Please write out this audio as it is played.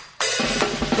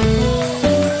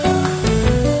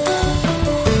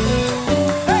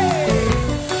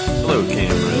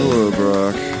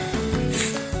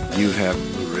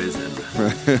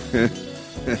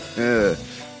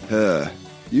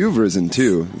You've risen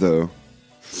too, though.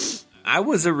 I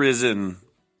was arisen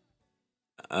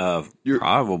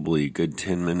probably a good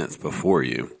 10 minutes before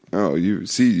you. Oh, you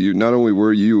not only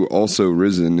were you also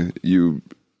risen, you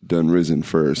done risen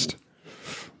first.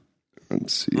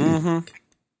 Let's see. Mm-hmm.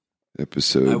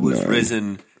 Episode 9. I was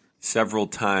risen several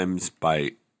times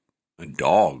by a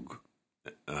dog.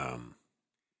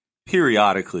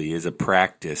 Periodically as a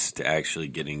practice to actually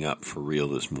getting up for real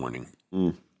this morning.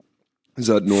 Is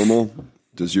that normal?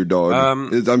 Does your dog?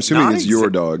 I'm assuming it's your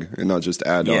dog and not just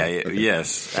a dog. Yeah, okay.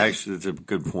 Yes. Actually, that's a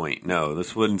good point. No,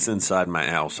 this wasn't inside my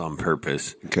house on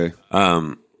purpose. Okay.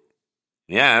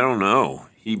 Yeah, I don't know.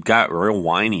 He got real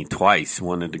whiny twice,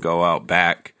 wanted to go out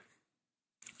back.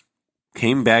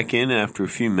 Came back in after a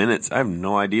few minutes. I have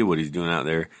no idea what he's doing out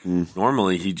there.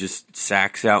 Normally, he just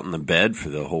sacks out in the bed for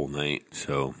the whole night,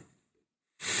 so...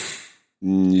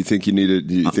 You think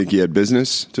you think he had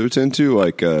business to attend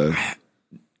to?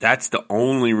 That's the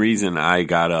only reason I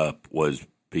got up was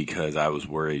because I was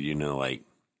worried,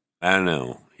 I don't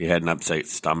know. He had an upset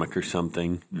stomach or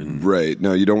something. Right.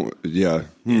 No, you don't. Yeah.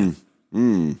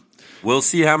 We'll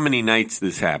see how many nights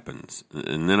this happens.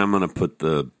 And then I'm going to put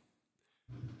the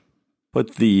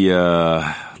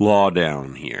law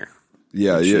down here.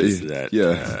 Yeah.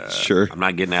 Sure. I'm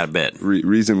not getting out of bed.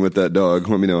 Reason with that dog.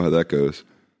 Let me know how that goes.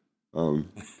 Well,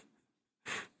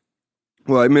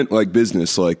 I meant like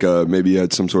business, maybe you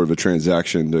had some sort of a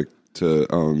transaction to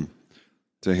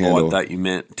handle. Oh, I thought you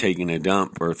meant taking a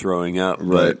dump or throwing up.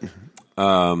 Right.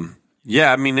 But,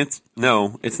 yeah, I mean, it's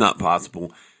not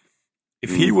possible.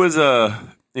 If he was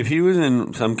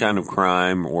in some kind of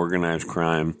crime, organized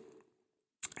crime,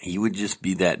 he would just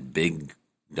be that big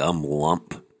dumb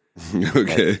lump.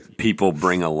 Okay. That people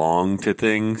bring along to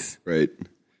things. Right.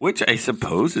 Which I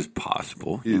suppose is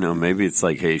possible. Maybe it's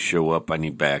like, hey, show up, I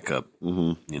need backup.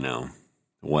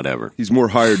 Whatever. He's more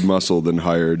hired muscle than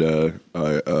hired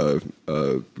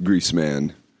grease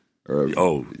man.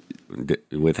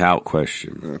 Without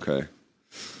question. Okay.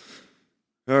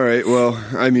 All right. Well,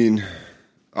 I mean,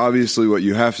 obviously what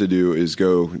you have to do is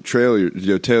go tail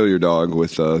your dog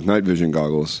with night vision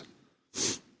goggles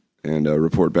and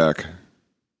report back.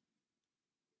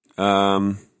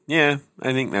 Yeah,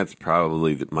 I think that's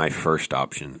probably my first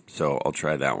option. So I'll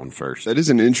try that one first. That is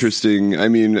an interesting. I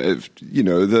mean, the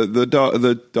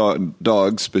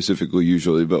dogs specifically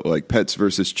usually, but like pets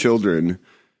versus children,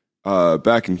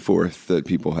 back and forth that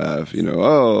people have.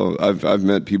 I've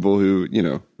met people who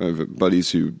I have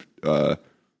buddies who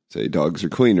say dogs are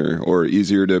cleaner or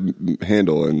easier to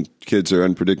handle, and kids are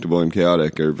unpredictable and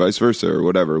chaotic, or vice versa, or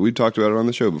whatever. We've talked about it on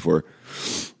the show before.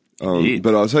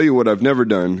 But I'll tell you what I've never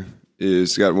done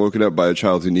is got woken up by a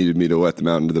child who needed me to let them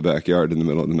out into the backyard in the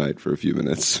middle of the night for a few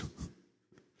minutes.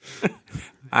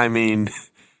 I mean,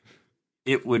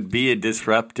 it would be a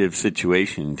disruptive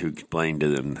situation to explain to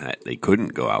them that they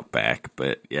couldn't go out back,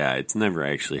 but yeah, it's never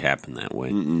actually happened that way.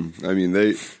 I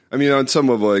mean, on some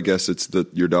level, I guess it's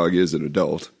that your dog is an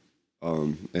adult,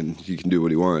 and he can do what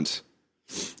he wants.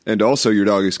 And also your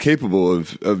dog is capable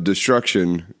of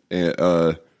destruction,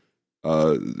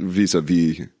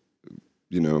 vis-a-vis,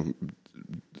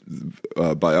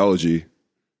 biology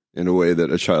in a way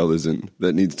that a child isn't,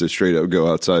 that needs to straight up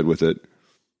go outside with it.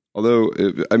 Although,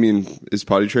 is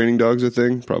potty training dogs a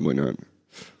thing? Probably not.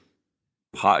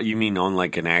 You mean on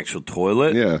like an actual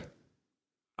toilet? Yeah.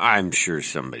 I'm sure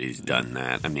somebody's done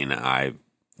that. I mean,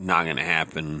 not going to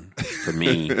happen for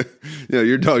me. Yeah,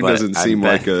 your dog doesn't seem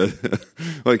like an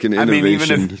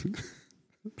innovation.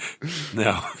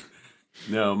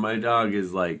 No, my dog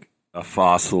is like a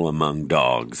fossil among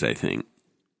dogs, I think.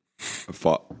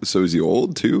 So is he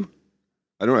old too?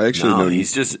 I don't actually know.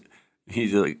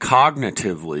 He's like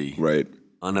cognitively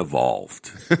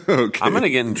unevolved. Okay. I'm going to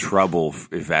get in trouble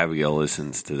if Abigail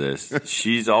listens to this.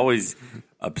 She's always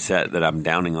upset that I'm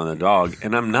downing on the dog,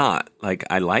 and I'm not. Like,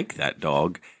 I like that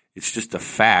dog. It's just a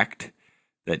fact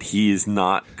that he is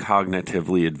not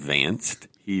cognitively advanced.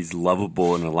 He's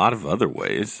lovable in a lot of other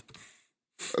ways.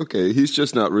 Okay, he's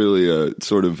just not really a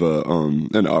sort of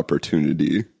an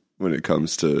opportunity when it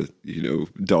comes to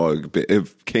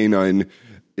canine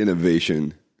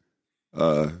innovation.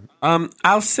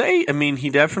 I'll say, I mean,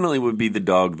 he definitely would be the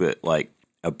dog that like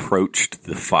approached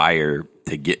the fire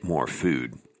to get more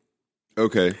food.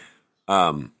 Okay.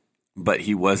 But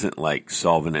he wasn't like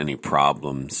solving any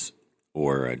problems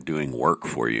or doing work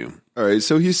for you. All right,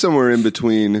 so he's somewhere in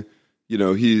between.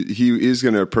 He is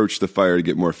going to approach the fire to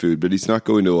get more food, but he's not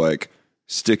going to like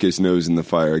stick his nose in the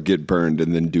fire, get burned,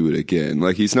 and then do it again.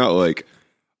 Like he's not like.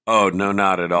 Oh no,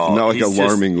 not at all. Not like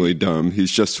alarmingly dumb.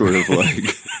 He's just sort of like.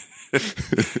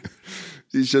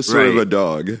 He's just sort of Right. a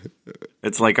dog.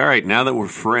 It's like, all right, now that we're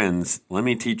friends, let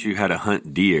me teach you how to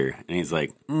hunt deer. And he's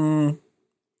like,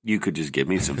 you could just give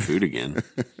me some food again.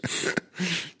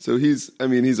 So he's a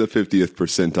 50th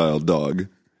percentile dog.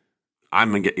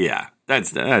 Yeah,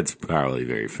 that's probably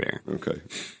very fair. Okay.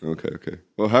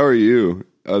 Well, how are you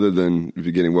other than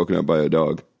getting woken up by a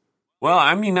dog? Well,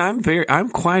 I'm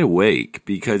quite awake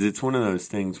because it's one of those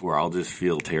things where I'll just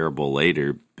feel terrible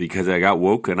later because I got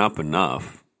woken up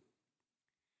enough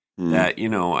that,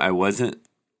 I wasn't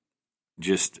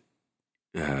just,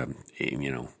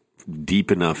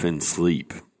 deep enough in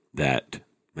sleep that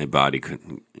my body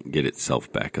couldn't get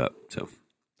itself back up. So,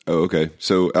 Oh, okay.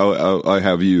 So I'll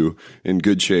have you in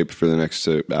good shape for the next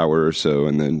hour or so,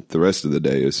 and then the rest of the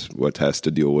day is what has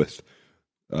to deal with.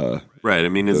 Right. I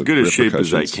mean, as the good a shape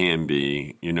as I repercussions. can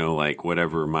be, like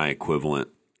whatever my equivalent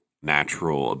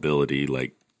natural ability,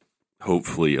 like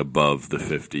hopefully above the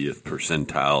 50th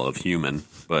percentile of human.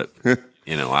 But,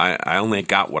 I only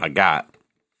got what I got.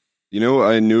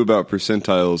 I knew about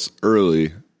percentiles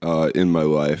early in my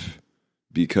life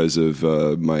because of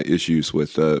my issues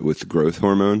with growth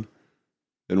hormone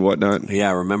and whatnot. Yeah,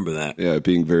 I remember that. Yeah,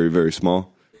 being very, very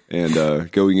small.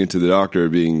 And going into the doctor,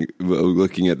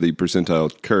 looking at the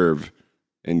percentile curve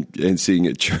and seeing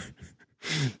it,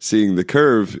 seeing the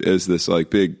curve as this like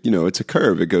big, it's a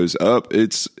curve. It goes up.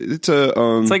 It's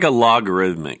like a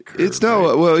logarithmic curve. it's no,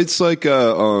 right? well, it's like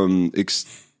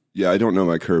I don't know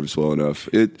my curves well enough.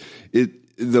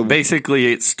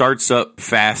 Basically, it starts up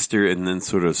faster and then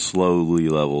sort of slowly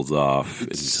levels off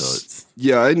until it's.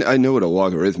 Yeah, I know what a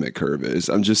logarithmic curve is.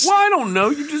 I'm just. Well, I don't know.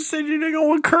 You just said you didn't know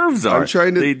what curves are. I'm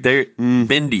trying to. They're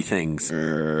bendy things.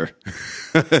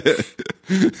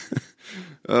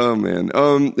 Oh man.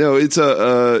 No, it's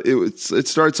it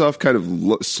starts off kind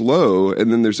of slow,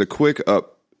 and then there's a quick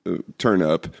turn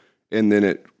up, and then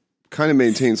it kind of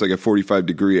maintains like a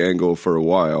 45-degree angle for a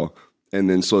while, and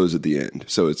then slows at the end.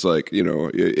 So it's like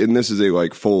and this is a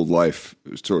like full life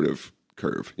sort of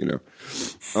curve,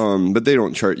 but they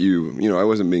don't chart you. I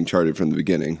wasn't being charted from the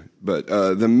beginning, but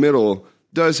the middle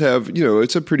does have,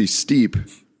 it's a pretty steep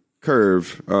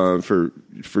curve for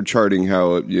charting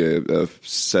how a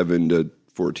 7 to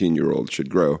 14-year-old should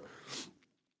grow.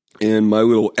 And my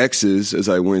little X's as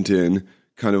I went in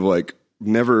kind of like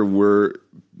never were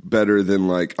better than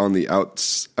like on the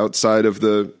outside of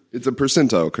it's a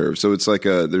percentile curve. So it's like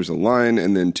there's a line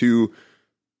and then two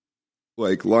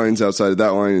like lines outside of that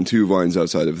line and two lines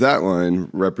outside of that line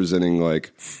representing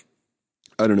like,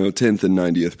 I don't know, 10th and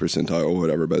 90th percentile or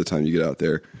whatever by the time you get out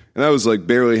there. And I was like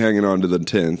barely hanging on to the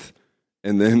 10th.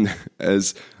 And then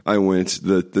as I went,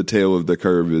 the tail of the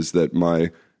curve is that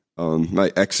my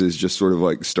X's just sort of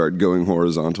like start going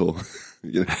horizontal.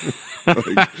 The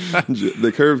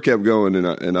curve kept going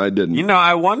and I didn't.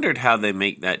 I wondered how they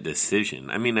make that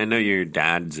decision. I mean, I know your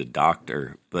dad's a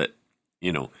doctor, but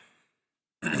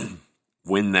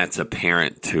when that's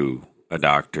apparent to a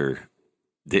doctor,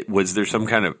 was there some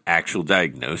kind of actual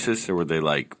diagnosis, or were they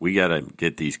like, we got to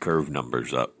get these curve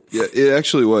numbers up? Yeah, it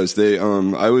actually was. They,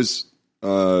 I was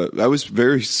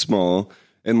very small,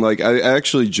 and like I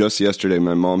actually just yesterday,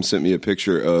 my mom sent me a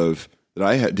picture of that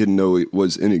I didn't know it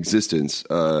was in existence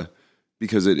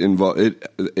because it involved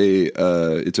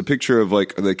it's a picture of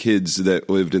like the kids that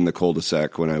lived in the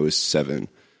cul-de-sac when I was 7.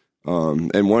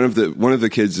 And one of the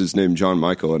kids is named John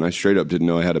Michael, and I straight up didn't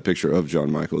know I had a picture of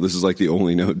John Michael. This is like the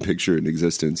only known picture in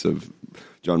existence of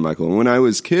John Michael. And when I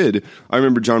was a kid, I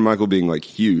remember John Michael being like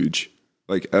huge.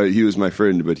 Like he was my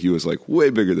friend, but he was like way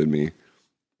bigger than me.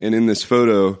 And in this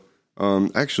photo,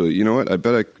 actually, you know what? I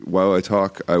bet while I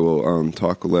talk, I will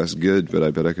talk less good, but I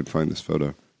bet I could find this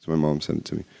photo. So my mom sent it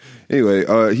to me.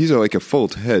 Anyway, he's like a full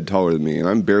head taller than me, and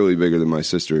I'm barely bigger than my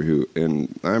sister,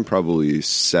 and I'm probably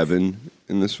 7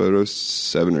 in this photo,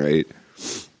 7 or 8.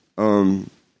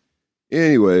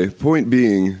 Anyway, point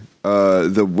being,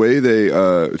 the way they,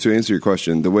 to answer your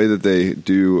question, the way that they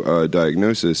do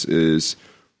diagnosis is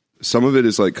some of it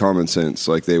is like common sense.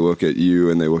 Like they look at you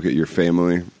and they look at your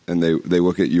family and they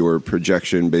look at your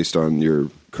projection based on your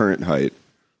current height.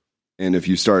 And if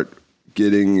you start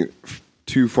getting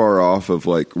too far off of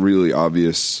like really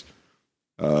obvious,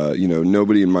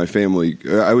 nobody in my family,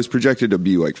 I was projected to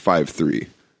be like 5'3",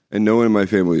 and no one in my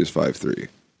family is 5'3".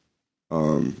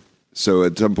 So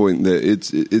at some point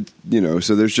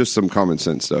so there's just some common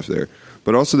sense stuff there,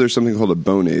 but also there's something called a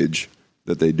bone age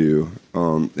that they do.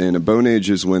 And a bone age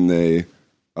is when they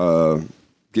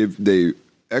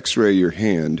x-ray your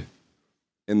hand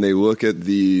and they look at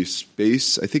the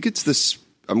space. I think it's this,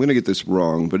 I'm going to get this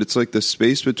wrong, but it's like the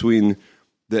space between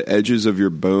the edges of your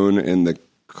bone and the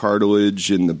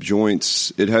cartilage and the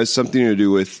joints. It has something to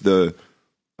do with the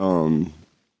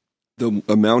the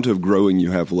amount of growing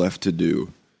you have left to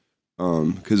do.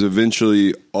 Because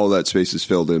eventually all that space is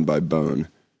filled in by bone.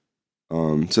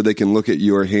 So they can look at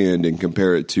your hand and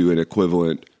compare it to an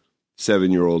equivalent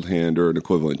 7-year-old hand or an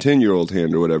equivalent 10-year-old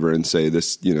hand or whatever, and say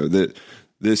this, that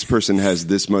this person has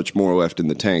this much more left in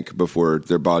the tank before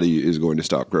their body is going to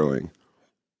stop growing.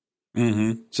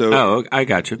 Mm-hmm. So, I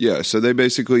got you. Yeah. So they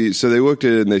looked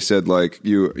at it and they said, like,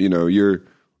 it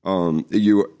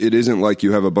isn't like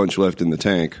you have a bunch left in the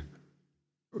tank.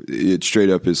 It straight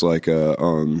up is like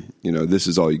this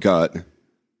is all you got,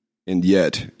 and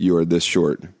yet you are this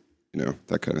short,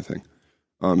 that kind of thing.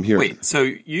 Here. Wait, so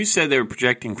you said they were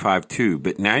projecting 5'2",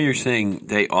 but now you're saying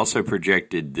they also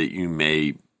projected that you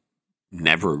may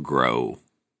never grow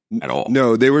at all.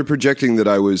 No, they were projecting that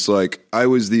I was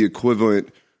the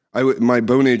equivalent. My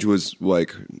bone age was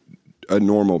like a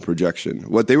normal projection.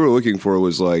 What they were looking for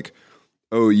was like,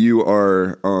 oh, you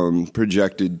are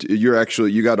projected.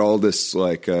 You got all this,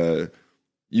 like,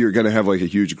 you're going to have like a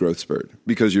huge growth spurt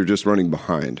because you're just running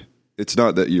behind. It's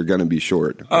not that you're going to be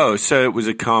short. Oh, so it was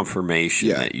a confirmation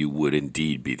that you would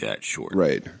indeed be that short.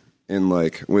 Right. And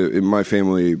like in my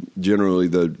family, generally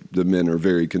the men are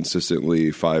very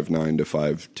consistently 5'9" to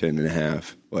 5'10 and a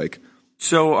half. Like,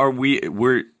 so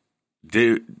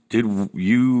did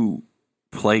you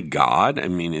play God? I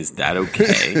mean, is that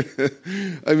okay?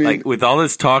 I mean, like, with all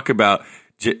this talk about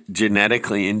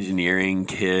genetically engineering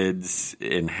kids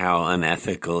and how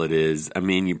unethical it is, I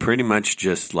mean, you pretty much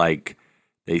just, like,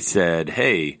 they said,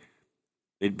 hey,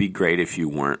 it'd be great if you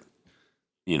weren't,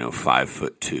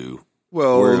 5'2".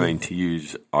 Well, we're going to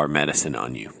use our medicine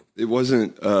on you. It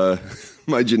wasn't,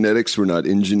 my genetics were not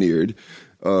engineered.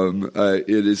 It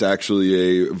is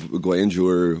actually a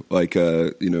glandular, like,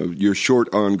 you're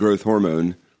short on growth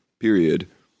hormone, period.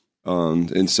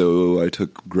 And so I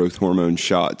took growth hormone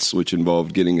shots, which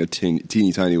involved getting a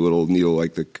teeny tiny little needle,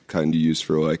 like the kind you use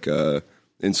for like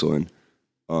insulin,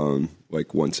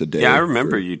 like once a day. Yeah, I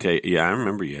remember you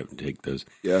have to take those.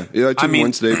 Yeah, I took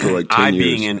once a day for like 10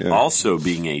 years. Also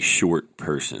being a short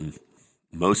person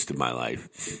most of my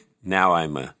life. Now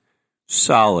I'm a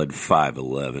solid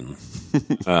 5'11".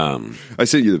 I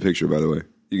sent you the picture, by the way.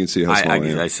 You can see how small I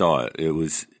am. I saw it. It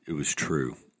was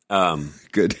true.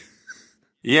 Good.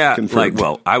 Yeah, Confirmed.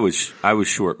 I was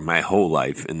short my whole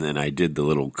life, and then I did the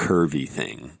little curvy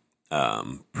thing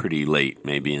pretty late,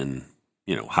 maybe in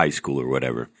high school or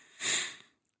whatever.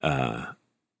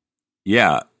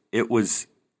 Yeah, it was.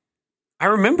 I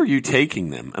remember you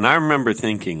taking them, and I remember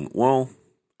thinking, well,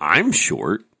 I'm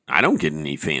short. I don't get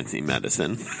any fancy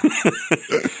medicine.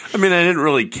 I mean, I didn't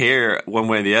really care one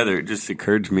way or the other. It just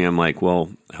occurred to me, I'm like, well,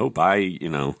 I hope I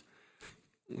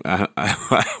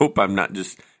hope I'm not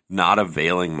just not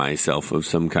availing myself of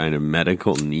some kind of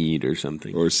medical need or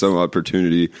something. Or some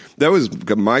opportunity. That was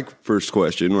my first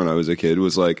question when I was a kid,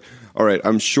 was like, all right,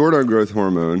 I'm short on growth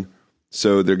hormone,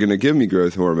 so they're going to give me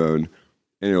growth hormone,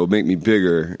 and it'll make me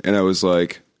bigger. And I was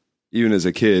like, even as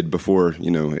a kid, before,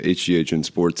 HGH and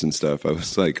sports and stuff, I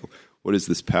was like, what is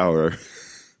this power?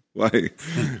 Why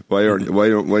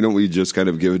don't we just kind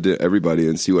of give it to everybody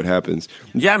and see what happens?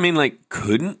 Yeah, I mean, like,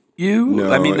 couldn't you?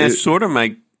 No, I mean, that's sort of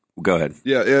my. Go ahead.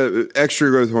 Yeah. Extra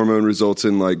growth hormone results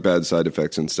in like bad side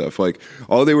effects and stuff. Like,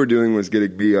 all they were doing was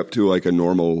getting me up to like a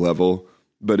normal level.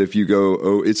 But if you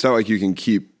go, it's not like you can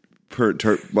keep so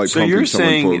pumping you're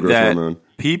someone full of growth that hormone.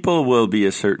 People will be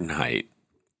a certain height,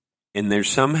 and there's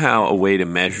somehow a way to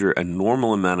measure a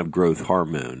normal amount of growth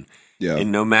hormone. Yeah.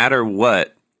 And no matter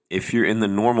what, if you're in the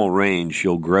normal range,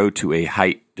 you'll grow to a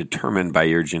height determined by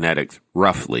your genetics,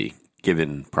 roughly,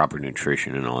 given proper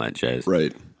nutrition and all that jazz.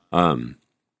 Right.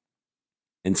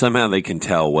 And somehow they can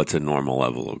tell what's a normal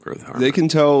level of growth hormone. They can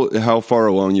tell how far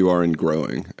along you are in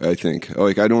growing, I think.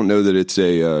 Like, I don't know that it's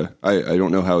I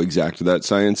don't know how exact that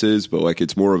science is, but like,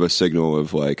 it's more of a signal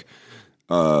of like,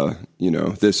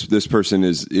 this person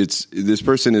is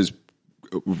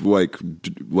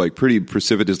like pretty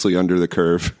precipitously under the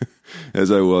curve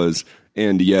as I was.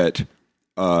 And yet,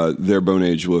 their bone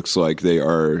age looks like they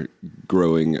are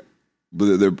growing.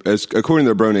 According to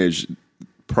their bone age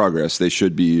progress, they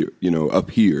should be, up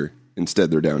here.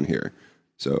 Instead, they're down here.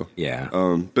 So yeah.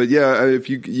 But yeah, if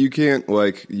you can't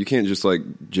just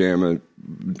like jam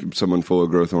someone full of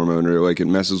growth hormone, or like it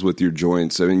messes with your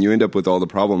joints. I mean, you end up with all the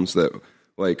problems that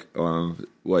like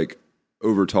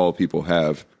over tall people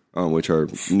have, which are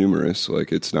numerous.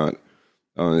 Like, it's not.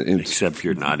 Except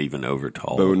you're not even over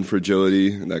tall. Bone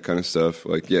fragility and that kind of stuff.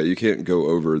 Like, yeah, you can't go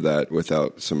over that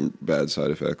without some bad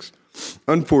side effects.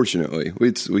 Unfortunately,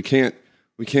 we can't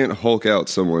Hulk out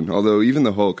someone. Although even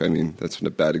the Hulk, I mean, that's a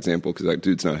bad example because that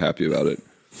dude's not happy about it.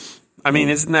 I mean,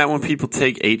 isn't that when people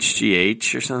take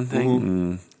HGH or something?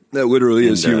 Mm-hmm. That literally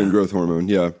is And, human growth hormone.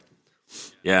 Yeah.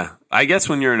 Yeah. I guess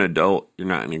when you're an adult, you're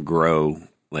not going to grow,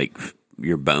 like,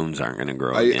 your bones aren't going to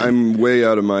grow again. I'm way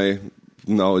out of my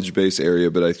knowledge base area,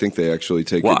 but I think they actually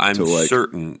take Well, it I'm to like.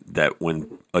 certain that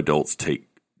when adults take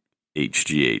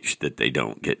HGH, that they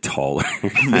don't get taller.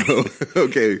 No.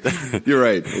 Okay, you're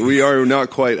right. We are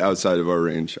not quite outside of our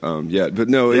range yet, but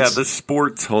no, Yeah, it's the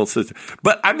sports whole system.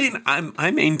 But I mean,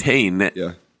 I maintain that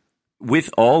yeah. with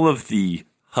all of the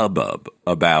hubbub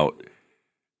about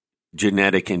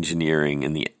genetic engineering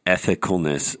and the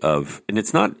ethicalness of, and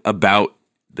it's not about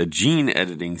the gene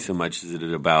editing so much as it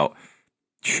is about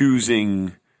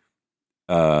choosing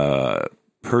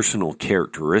personal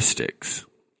characteristics,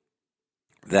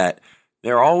 that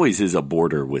there always is a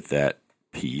border with that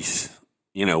piece.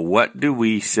 You know, what do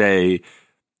we say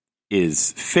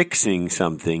is fixing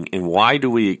something, and why do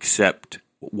we accept,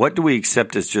 what do we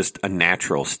accept as just a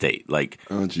natural state? Like,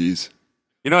 Oh, geez.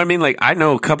 you know what I mean? Like, I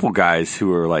know a couple guys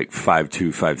who are like 5'2",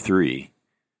 5'3".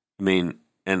 I mean,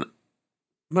 and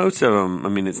most of them, I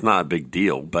mean, it's not a big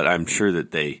deal, but I'm sure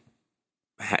that they,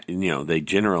 they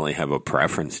generally have a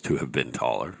preference to have been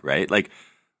taller, right? Like,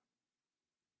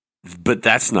 but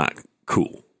that's not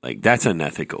cool. Like, that's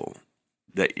unethical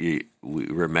that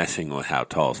we're messing with how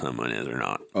tall someone is or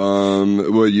not.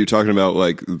 What you talking about,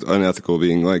 like unethical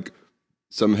being like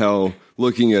somehow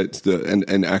looking at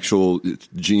an actual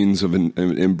genes of an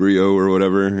embryo or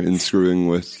whatever and screwing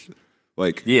with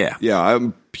like Yeah.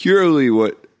 I'm purely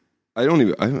what I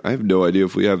have no idea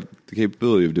if we have the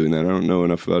capability of doing that. I don't know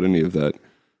enough about any of that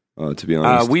to be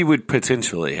honest. We would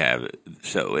potentially have it.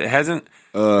 So it hasn't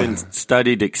been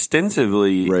studied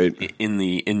extensively Right. in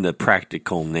the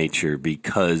practical nature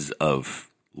because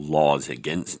of laws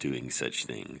against doing such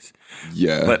things.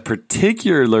 Yeah. But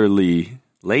particularly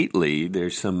lately,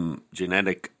 there's some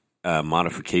genetic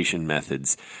modification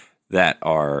methods that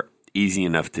are easy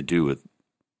enough to do with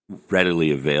readily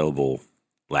available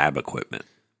lab equipment.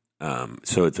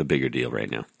 So it's a bigger deal right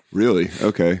now. Really?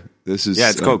 Okay. This is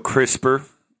It's called CRISPR.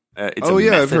 It's Oh a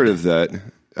yeah, method. I've heard of that.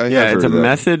 I have Yeah, heard it's a of that.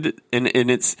 method, and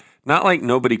it's not like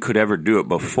nobody could ever do it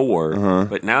before, Uh-huh.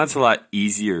 but now it's a lot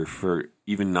easier for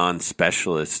even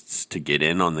non-specialists to get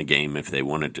in on the game if they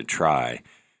wanted to try.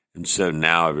 And so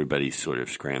now everybody's sort of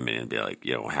scrambling and be like,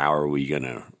 what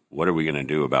are we gonna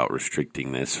do about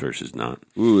restricting this versus not?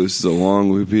 Ooh, this is a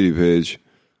long Wikipedia page.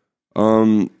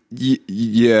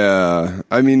 Yeah.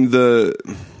 I mean,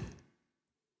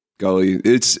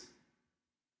 it's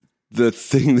the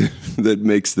thing that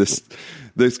makes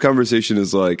this conversation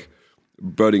is like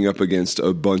butting up against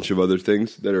a bunch of other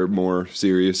things that are more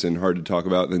serious and hard to talk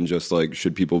about than just like,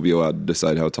 should people be allowed to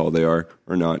decide how tall they are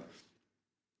or not?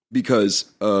 Because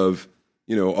of,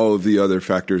 all of the other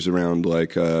factors around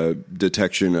like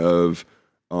detection of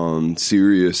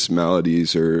serious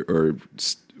maladies or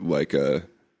like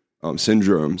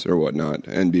syndromes or whatnot,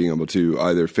 and being able to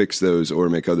either fix those or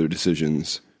make other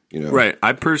decisions. Right.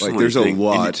 I personally like there's think, a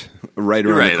lot right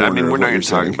around right. the corner. I mean, we're of not what going you're to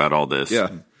talk saying. about all this. Yeah.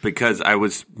 Because I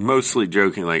was mostly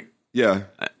joking. Like, Yeah,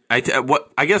 I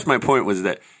guess my point was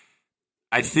that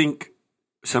I think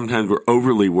sometimes we're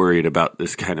overly worried about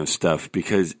this kind of stuff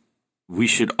because we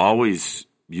should always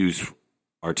use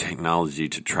our technology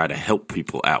to try to help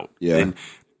people out. Yeah. And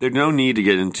there's no need to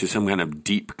get into some kind of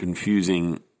deep,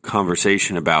 confusing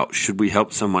conversation about should we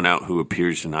help someone out who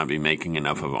appears to not be making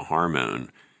enough of a hormone.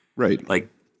 right. Like,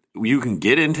 you can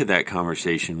get into that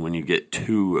conversation when you get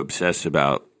too obsessed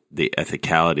about the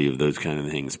ethicality of those kind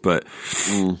of things. But,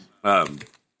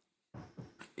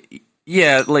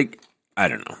 yeah, like, I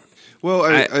don't know. Well,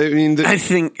 I mean, I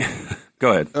think,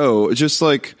 go ahead. oh, just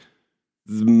like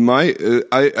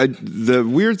the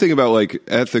weird thing about like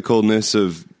ethicalness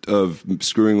of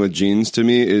screwing with genes to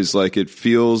me is like it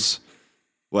feels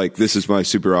like, this is my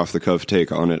super off the cuff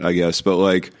take on it, I guess, but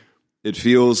like it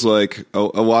feels like a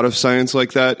lot of science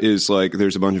like that is like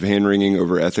there's a bunch of hand wringing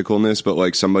over ethicalness, but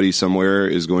like somebody somewhere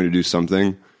is going to do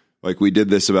something. Like we did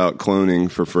this about cloning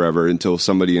for forever until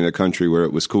somebody in a country where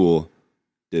it was cool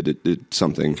did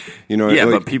something. Yeah, like,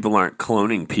 but people aren't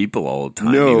cloning people all the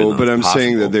time. even no, though but it's I'm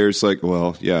saying possible. that there's like,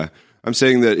 well, yeah. I'm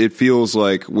saying that it feels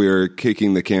like we're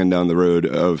kicking the can down the road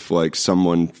of like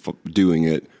someone doing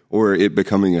it or it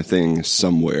becoming a thing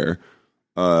somewhere.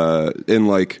 And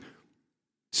like,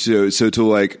 so to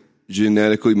like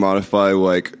genetically modify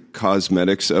like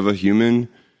cosmetics of a human,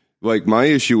 like my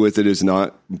issue with it is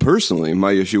not personally,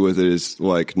 my issue with it is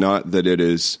like not that it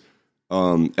is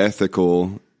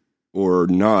ethical or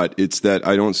not. It's that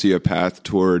I don't see a path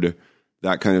toward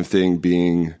that kind of thing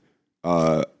being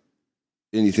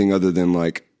anything other than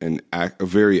like a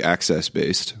very access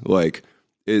based. Like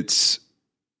it's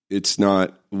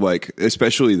not like,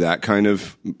 especially that kind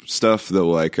of stuff,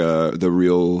 the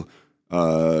real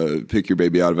pick your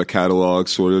baby out of a catalog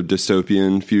sort of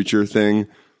dystopian future thing.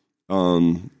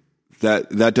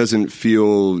 That doesn't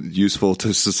feel useful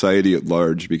to society at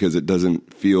large, because it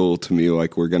doesn't feel to me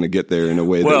like we're going to get there in a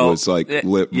way that was like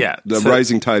the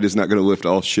rising tide is not going to lift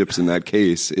all ships in that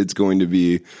case. It's going to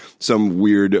be some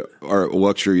weird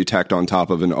luxury tacked on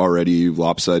top of an already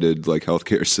lopsided like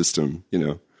healthcare system,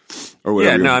 or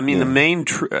whatever. Yeah, no, I mean the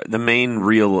main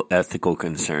real ethical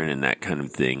concern in that kind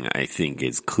of thing, I think,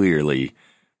 is clearly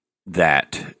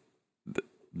that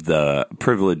the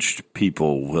privileged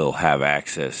people will have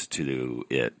access to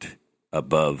it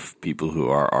above people who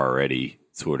are already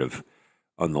sort of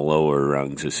on the lower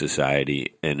rungs of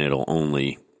society, and it'll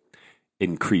only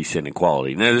increase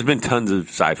inequality. Now, there's been tons of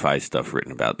sci-fi stuff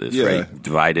written about this, right?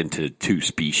 Divide into two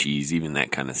species, even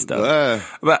that kind of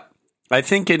stuff. But I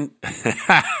think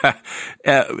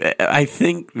I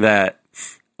think that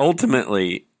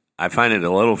ultimately, I find it a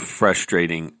little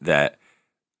frustrating that,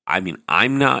 I mean,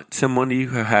 I'm not somebody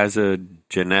who has a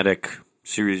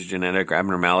serious genetic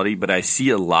abnormality, but I see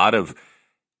a lot of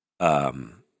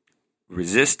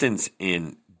resistance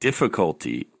and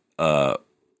difficulty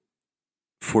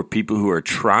for people who are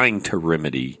trying to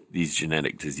remedy these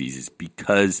genetic diseases,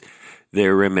 because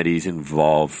their remedies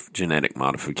involve genetic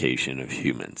modification of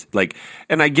humans. Like,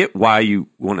 and I get why you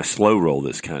want to slow roll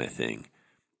this kind of thing,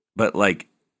 but like,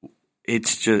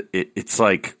 it's just it's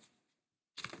like,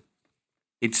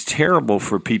 it's terrible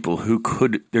for people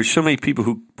there's so many people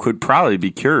who could probably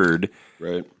be cured.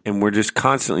 Right. And we're just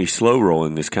constantly slow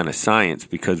rolling this kind of science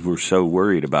because we're so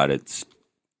worried about it.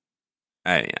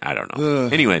 I don't know.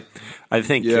 Anyway, I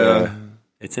think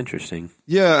it's interesting.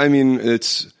 Yeah. I mean,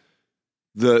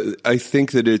 I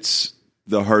think that it's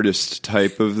the hardest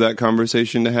type of that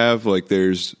conversation to have. Like,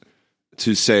 there's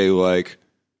to say like,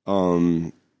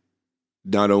 not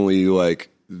only like,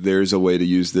 there's a way to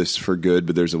use this for good,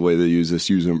 but there's a way to use this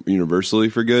universally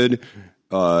for good.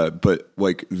 But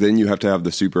like, then you have to have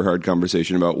the super hard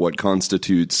conversation about what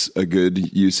constitutes a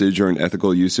good usage or an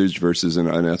ethical usage versus an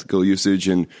unethical usage.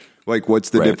 And like,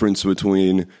 what's the difference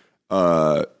between,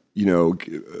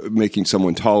 making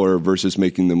someone taller versus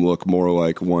making them look more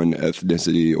like one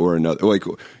ethnicity or another? Like,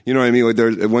 you know what I mean?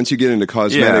 Like, once you get into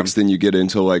cosmetics, then you get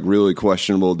into like really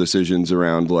questionable decisions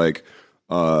around like,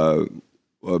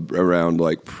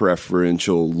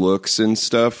 preferential looks and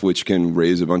stuff, which can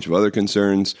raise a bunch of other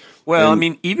concerns. Well, I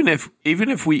mean, even if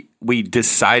we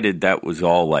decided that was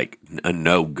all like a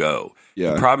no-go,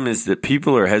 the problem is that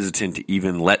people are hesitant to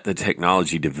even let the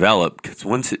technology develop, because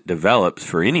once it develops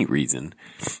for any reason,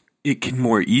 it can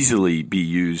more easily be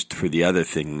used for the other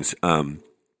things.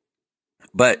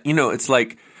 But, it's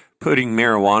like putting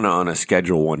marijuana on a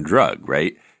Schedule I drug,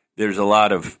 right? There's a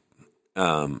lot of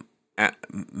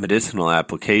medicinal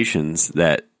applications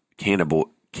that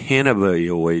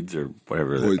cannabinoids or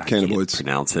whatever I can't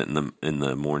pronounce it in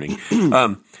the morning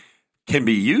can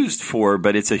be used for,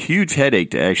 but it's a huge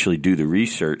headache to actually do the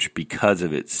research because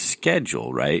of its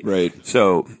schedule, right? Right.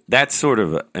 So that's sort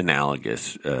of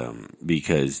analogous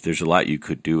because there's a lot you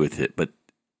could do with it, but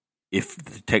if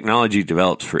the technology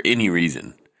develops for any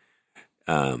reason,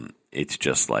 it's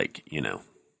just like,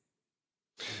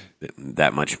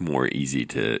 that much more easy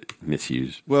to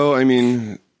misuse. Well, I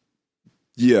mean,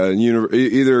 yeah,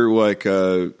 either like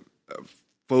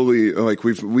fully, like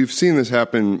we've seen this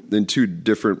happen in two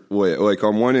different ways. Like,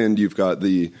 on one end, you've got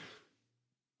the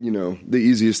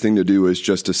easiest thing to do is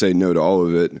just to say no to all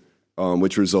of it,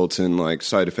 which results in like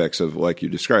side effects of like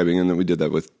you're describing, and then we did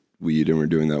that with weed, and we're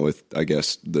doing that with, I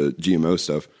guess, the GMO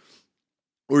stuff,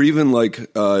 or even like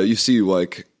you see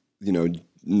like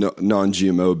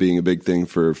non-GMO being a big thing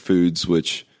for foods,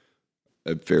 which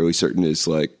I'm fairly certain is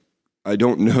like, I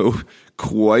don't know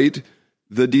quite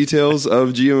the details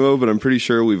of GMO, but I'm pretty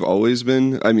sure we've always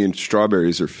been. I mean,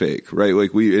 strawberries are fake, right?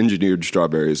 Like, we engineered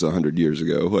strawberries 100 years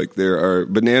ago. Like,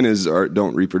 bananas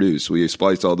don't reproduce. We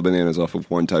spliced all the bananas off of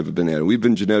one type of banana. We've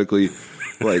been genetically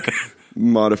like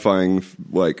modifying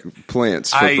like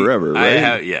plants for forever,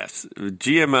 right? Yes.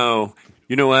 GMO,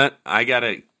 you know what? I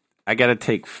gotta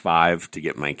take 5 to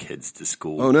get my kids to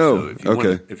school. Oh no!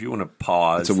 So if you want to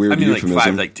pause, that's a weird euphemism. Like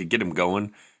 5, like to get them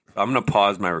going. I'm gonna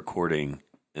pause my recording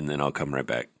and then I'll come right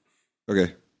back.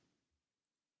 Okay.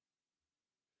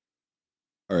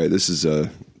 All right. This is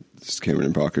Cameron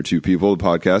and Brock Are Two People, the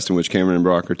podcast in which Cameron and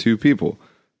Brock are two people.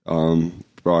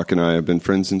 Brock and I have been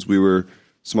friends since we were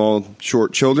small,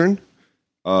 short children.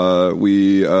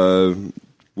 We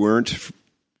weren't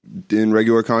in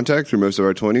regular contact through most of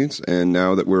our 20s, and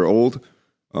now that we're old,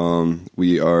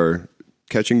 we are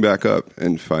catching back up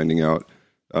and finding out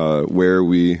where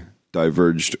we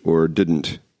diverged or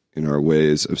didn't in our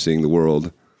ways of seeing the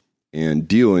world and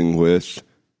dealing with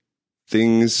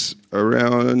things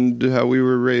around how we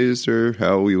were raised or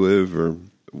how we live or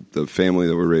the family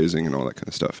that we're raising and all that kind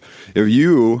of stuff. If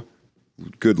you,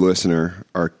 good listener,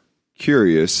 are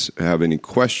curious, have any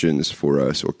questions for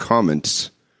us or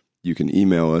comments, you can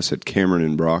email us at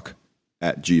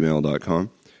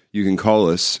CameronandBrock@gmail.com. You can call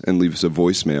us and leave us a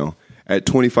voicemail at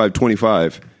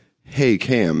 2525 Hey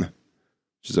Cam,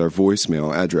 which is our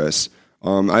voicemail address.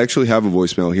 I actually have a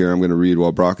voicemail here I'm going to read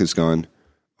while Brock is gone,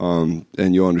 and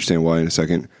you'll understand why in a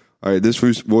second. All right, this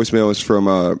voicemail is from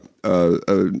a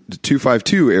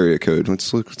 252 area code.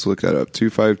 Let's look that up.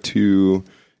 252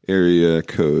 area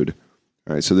code.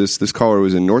 All right, so this caller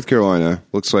was in North Carolina.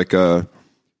 Looks like corner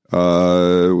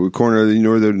of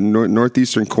the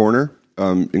northeastern corner,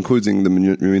 including the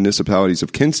municipalities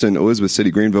of Kinston, Elizabeth City,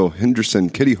 Greenville,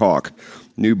 Henderson, Kitty Hawk,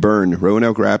 New Bern,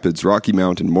 Roanoke Rapids, Rocky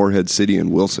Mount, and Morehead City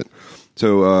and Wilson.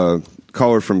 So,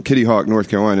 caller from Kitty Hawk, North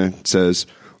Carolina says,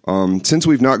 since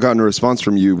we've not gotten a response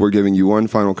from you, we're giving you one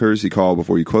final courtesy call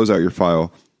before you close out your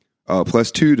file.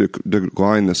 Press 2 to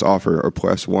decline this offer, or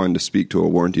press 1 to speak to a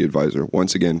warranty advisor.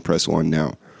 Once again, press 1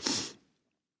 now.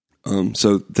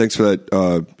 So thanks for that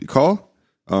call.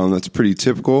 That's pretty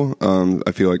typical.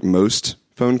 I feel like most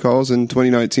phone calls in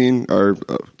 2019 are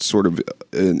sort of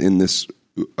in this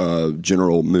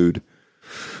general mood.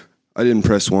 I didn't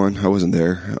press 1. I wasn't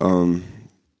there.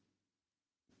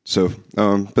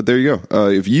 But there you go.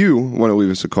 If you want to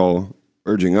leave us a call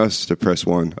urging us to press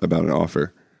 1 about an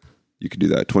offer, you could do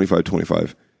that.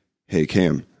 2525 Hey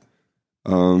Cam.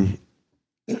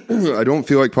 I don't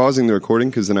feel like pausing the recording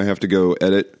because then I have to go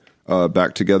edit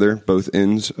back together both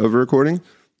ends of a recording.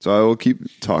 So I will keep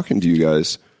talking to you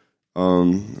guys.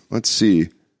 Let's see.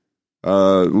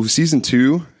 Season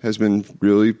 2 has been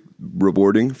really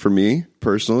rewarding for me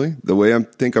personally. The way I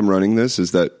think I'm running this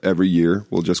is that every year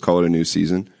we'll just call it a new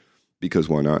season because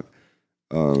why not?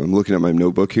 I'm looking at my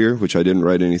notebook here, which I didn't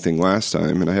write anything last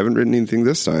time, and I haven't written anything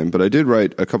this time, but I did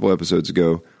write a couple episodes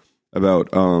ago about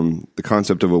the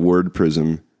concept of a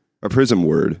prism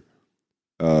word,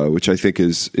 which I think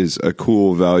is a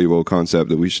cool, valuable concept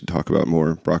that we should talk about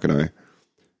more, Brock and I.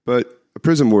 But a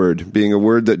prism word being a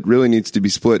word that really needs to be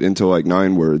split into like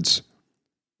 9 words,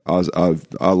 a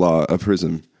la a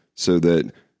prism, so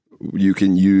that you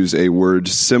can use a word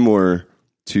similar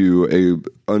to a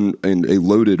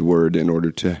loaded word in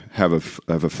order to have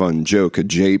a fun joke, a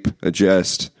jape, a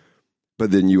jest.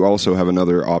 But then you also have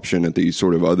another option at the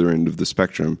sort of other end of the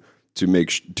spectrum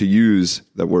to use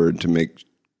that word to make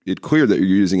it clear that you're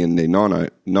using it in a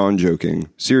non-joking,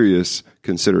 serious,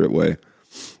 considerate way.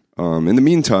 In the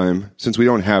meantime, since we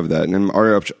don't have that, and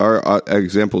our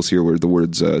examples here were the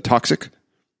words toxic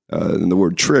and the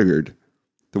word triggered.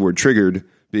 The word triggered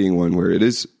being one where it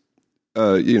is,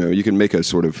 you can make a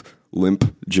sort of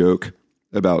limp joke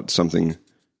about something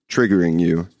triggering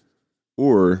you,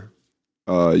 or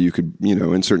you could,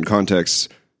 in certain contexts,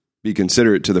 be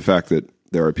considerate to the fact that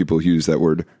there are people who use that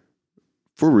word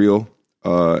for real,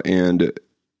 and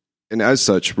as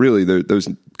such, really, those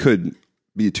could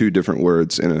be 2 different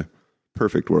words in a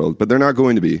perfect world, but they're not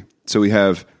going to be. So we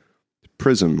have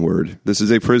prism word. This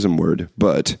is a prism word,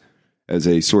 but as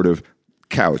a sort of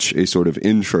couch, a sort of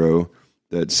intro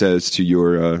that says to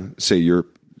your, say, your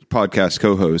podcast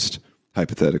co-host,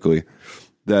 hypothetically,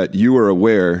 that you are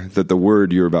aware that the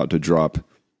word you're about to drop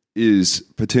is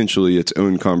potentially its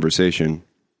own conversation,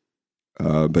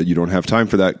 but you don't have time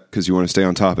for that because you want to stay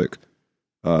on topic.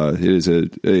 It is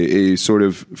a sort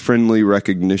of friendly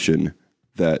recognition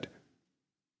that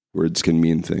words can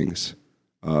mean things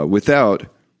without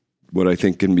what I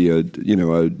think can be a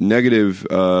negative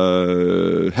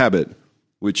habit,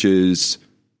 which is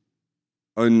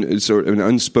sort of an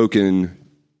unspoken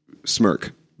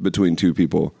smirk between 2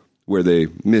 people where they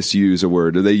misuse a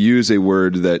word, or they use a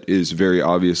word that is very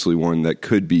obviously one that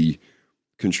could be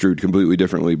construed completely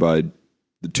differently by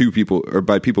the 2 people or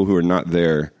by people who are not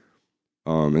there.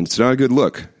 And it's not a good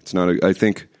look. I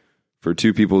think for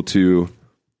 2 people to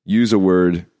use a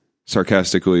word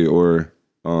sarcastically or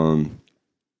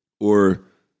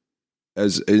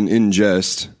as in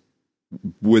jest,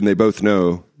 when they both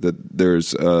know that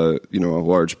there's a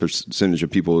large percentage of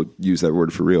people use that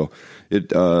word for real,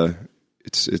 it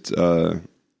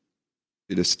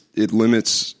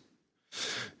limits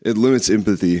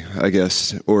empathy, I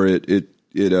guess, or it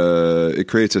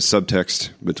creates a subtext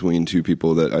between 2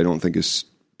 people that I don't think is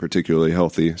particularly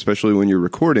healthy, especially when you're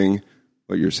recording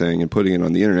what you're saying and putting it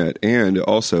on the internet, and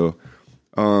also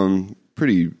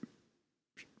pretty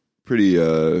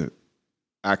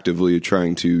actively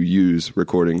trying to use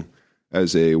recording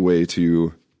as a way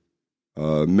to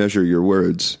measure your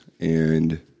words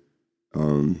and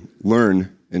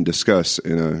learn and discuss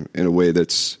in a way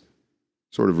that's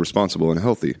sort of responsible and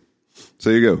healthy. So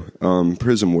there you go.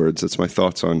 Prism words. That's my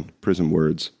thoughts on prism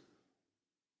words.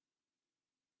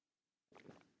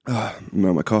 Now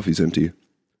my coffee's empty.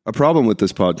 A problem with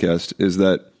this podcast is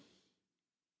that,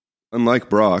 unlike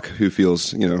Brock, who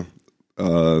feels,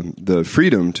 the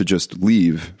freedom to just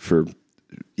leave for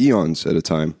eons at a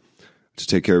time to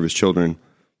take care of his children,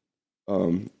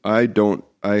 I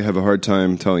have a hard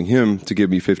time telling him to give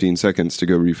me 15 seconds to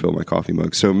go refill my coffee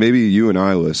mug. So maybe you and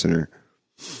I, listener,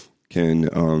 can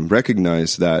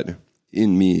recognize that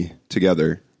in me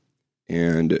together.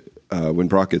 And when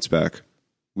Brock gets back,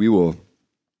 we will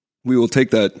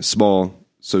take that small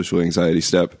social anxiety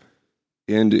step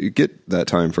and get that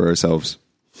time for ourselves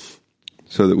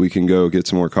so that we can go get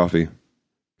some more coffee,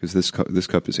 because this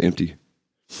cup is empty.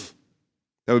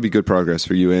 That would be good progress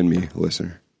for you and me,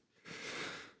 listener.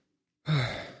 I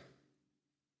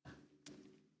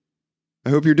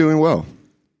hope you're doing well.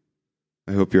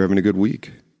 I hope you're having a good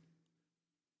week.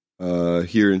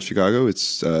 Here in Chicago,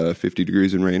 it's 50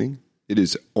 degrees and raining. It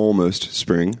is almost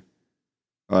spring.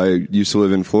 I used to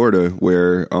live in Florida,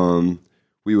 where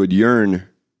we would yearn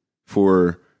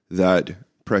for that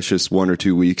precious 1 or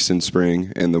 2 weeks in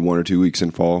spring and the 1 or 2 weeks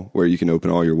in fall where you can open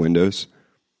all your windows.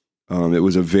 It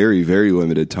was a very, very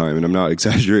limited time, and I'm not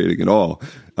exaggerating at all.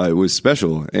 It was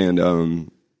special, and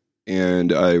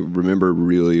I remember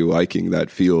really liking that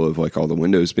feel of like all the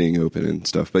windows being open and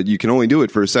stuff. But you can only do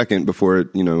it for a second before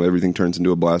everything turns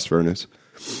into a blast furnace.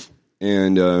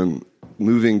 And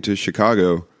moving to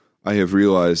Chicago, I have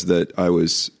realized that I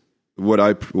was what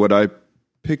I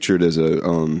pictured as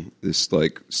this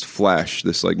like flash,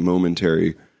 this like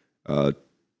momentary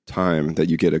time that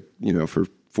you get for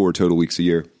 4 total weeks a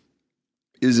year,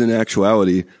 is in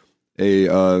actuality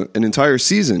an entire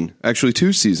season, actually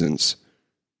 2 seasons.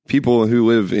 People who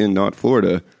live in not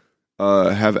Florida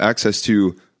have access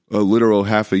to a literal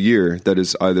half a year that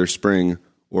is either spring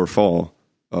or fall,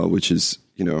 which is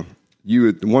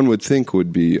one would think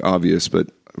would be obvious,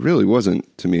 but really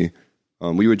wasn't to me.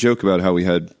 We would joke about how we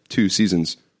had 2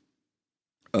 seasons,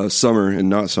 summer and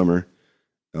not summer,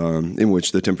 in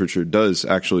which the temperature does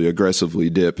actually aggressively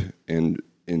dip and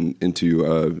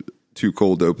into too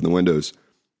cold to open the windows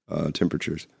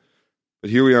temperatures. But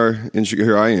here we are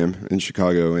here I am in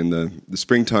Chicago, and the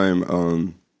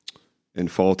springtime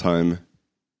and fall time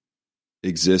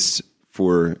exists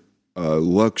for a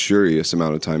luxurious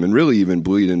amount of time, and really even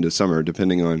bleed into summer,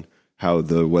 depending on how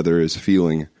the weather is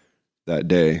feeling that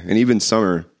day. And even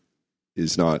summer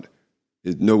is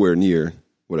nowhere near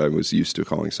what I was used to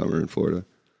calling summer in Florida.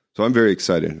 So I'm very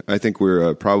excited. I think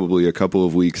we're probably a couple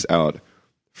of weeks out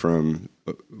from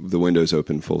the windows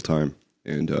open full time,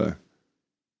 and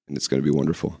it's going to be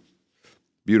wonderful.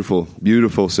 Beautiful,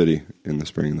 beautiful city in the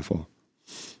spring and the fall.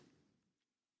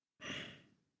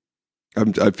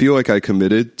 I feel like I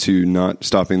committed to not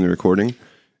stopping the recording,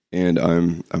 and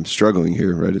I'm struggling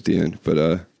here right at the end, but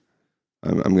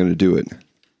I'm going to do it.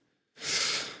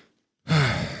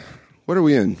 What are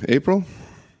we in? April?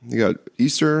 You got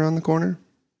Easter around the corner?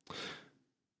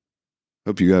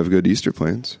 Hope you have good Easter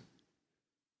plans.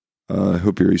 I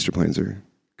hope your Easter plans are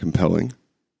compelling.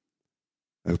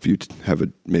 I hope you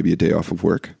have maybe a day off of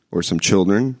work or some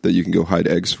children that you can go hide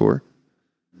eggs for.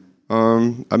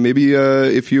 Maybe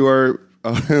if you are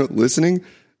listening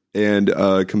and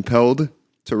compelled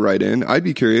to write in, I'd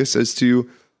be curious as to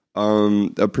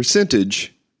a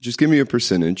percentage. Just give me a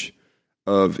percentage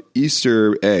of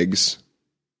Easter eggs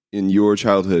in your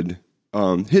childhood,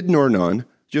 hidden or none,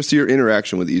 just your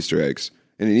interaction with Easter eggs.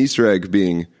 And an Easter egg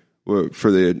being,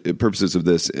 for the purposes of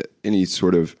this, any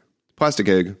sort of plastic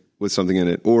egg with something in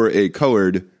it, or a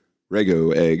colored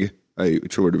Rego egg, a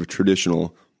sort of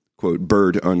traditional, quote,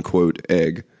 bird, unquote,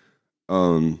 egg.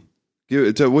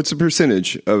 What's the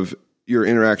percentage of your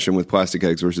interaction with plastic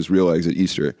eggs versus real eggs at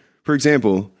Easter? For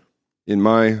example, in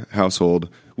my household,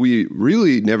 we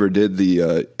really never did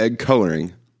the egg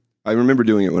coloring. I remember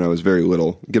doing it when I was very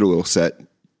little. Get a little set.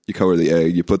 You color the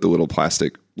egg. You put the little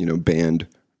plastic, band,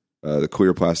 the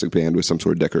clear plastic band with some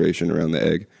sort of decoration around the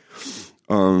egg.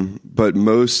 But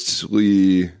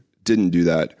mostly didn't do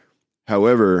that.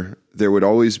 However, there would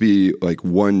always be like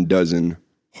 1 dozen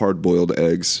hard-boiled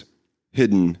eggs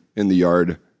hidden in the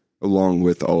yard along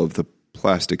with all of the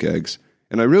plastic eggs.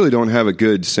 And I really don't have a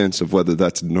good sense of whether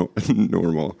that's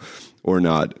normal or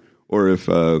not, or if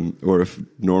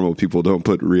normal people don't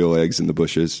put real eggs in the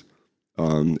bushes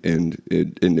and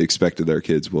expect that their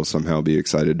kids will somehow be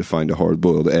excited to find a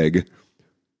hard-boiled egg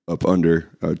up under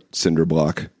a cinder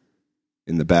block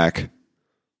in the back.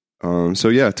 So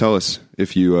yeah, tell us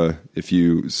if you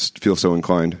feel so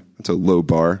inclined. That's a low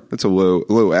bar. That's a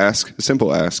low ask. A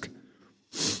simple ask.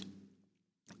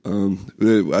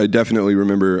 I definitely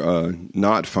remember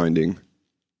not finding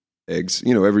eggs.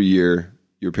 Every year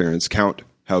your parents count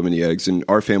how many eggs. In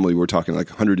our family, we're talking like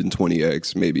 120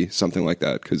 eggs, maybe something like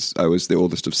that, because I was the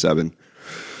oldest of 7.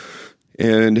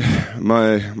 And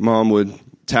my mom would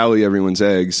tally everyone's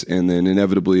eggs, and then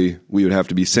inevitably we would have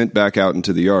to be sent back out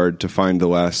into the yard to find the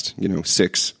last,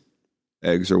 6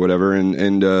 eggs or whatever.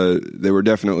 And there were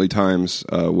definitely times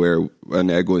where an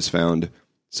egg was found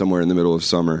somewhere in the middle of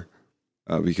summer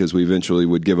because we eventually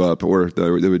would give up, or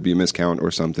there would be a miscount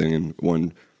or something, and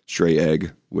one stray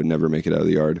egg would never make it out of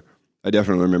the yard. I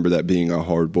definitely remember that being a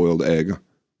hard-boiled egg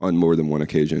on more than one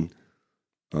occasion.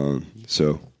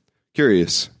 So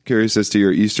curious as to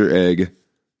your Easter egg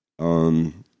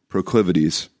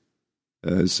proclivities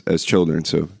as children.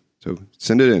 So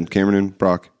send it in, Cameron and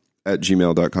Brock at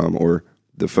gmail.com, or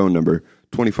the phone number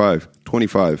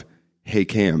 2525 Hey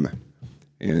Cam.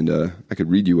 And I could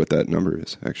read you what that number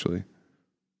is, actually.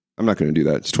 I'm not going to do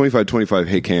that. It's 2525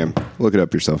 Hey Cam. Look it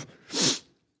up yourself.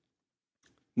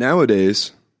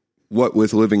 Nowadays, what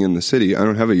with living in the city, I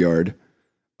don't have a yard.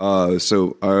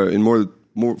 So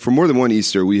for more than one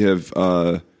Easter, we have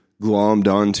glommed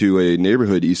onto a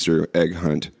neighborhood Easter egg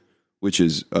hunt, which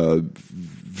is a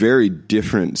very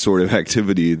different sort of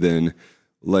activity than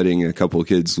letting a couple of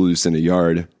kids loose in a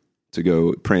yard to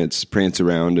go prance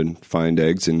around and find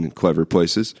eggs in clever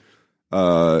places.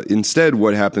 Instead,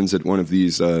 what happens at one of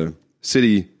these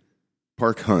city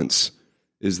park hunts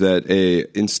is that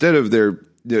instead of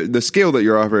the scale that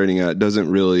you're operating at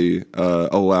doesn't really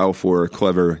allow for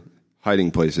clever hiding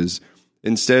places.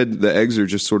 Instead, the eggs are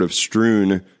just sort of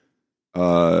strewn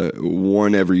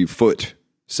one every foot,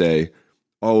 say,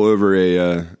 all over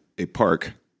a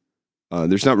park.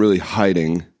 There's not really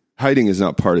hiding. Hiding is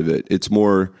not part of it. It's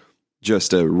more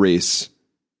just a race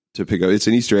to pick up. It's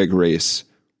an Easter egg race.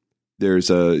 There's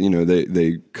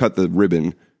they cut the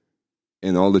ribbon,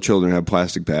 and all the children have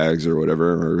plastic bags or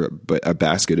whatever, or a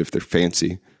basket if they're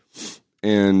fancy.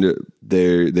 And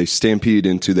they stampede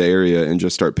into the area and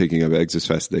just start picking up eggs as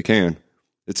fast as they can.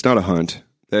 It's not a hunt.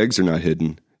 The eggs are not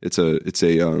hidden. It's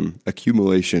a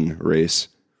accumulation race.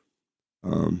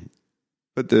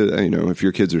 But if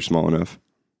your kids are small enough,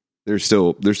 there's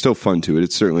still fun to it.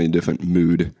 It's certainly a different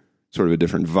mood, sort of a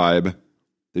different vibe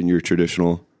than your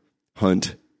traditional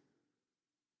hunt.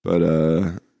 But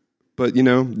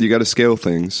you got to scale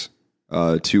things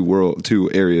to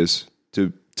areas,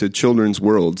 to children's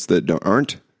worlds that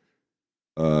aren't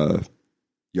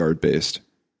yard based.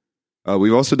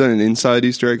 We've also done an inside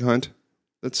Easter egg hunt.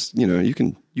 That's you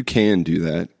can do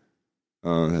that.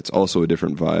 That's also a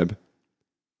different vibe.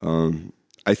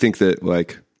 I think that,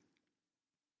 like,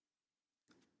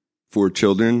 for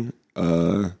children,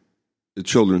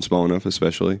 children small enough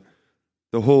especially,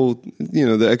 the whole,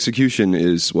 the execution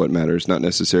is what matters, not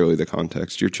necessarily the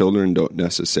context. Your children don't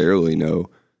necessarily know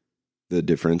the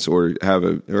difference or have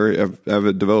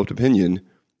a developed opinion,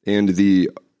 and the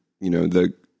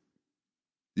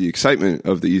excitement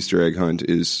of the Easter egg hunt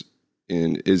is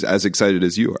as excited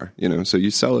as you are. So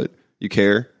you sell it, you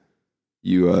care,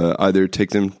 you either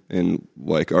take them and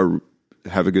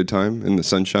have a good time in the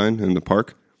sunshine in the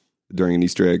park during an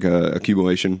Easter egg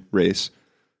accumulation race.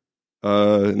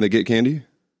 And they get candy,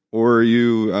 or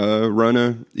you run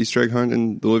a Easter egg hunt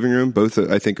in the living room. Both,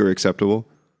 I think, are acceptable.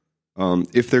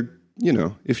 If they're,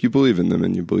 if you believe in them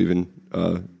and you believe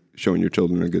in showing your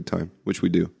children a good time, which we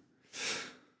do.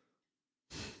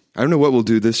 I don't know what we'll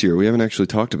do this year. We haven't actually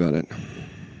talked about it.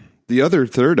 The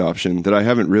third option that I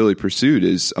haven't really pursued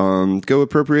is go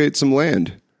appropriate some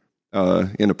land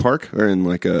in a park or in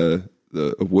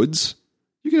a woods.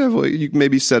 You can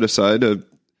maybe set aside a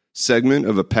segment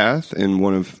of a path in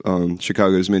one of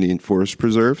Chicago's many forest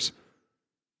preserves,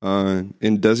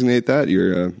 and designate that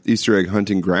your Easter egg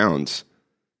hunting grounds.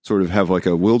 Sort of have like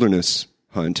a wilderness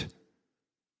hunt.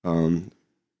 Man,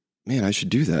 I should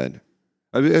do that.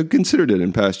 I've considered it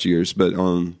in past years, but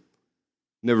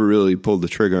never really pulled the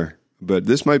trigger. But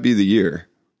this might be the year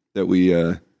that we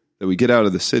get out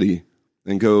of the city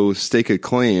and go stake a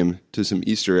claim to some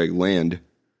Easter egg land.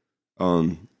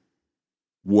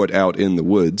 Out in the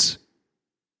woods,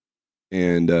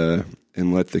 and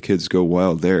let the kids go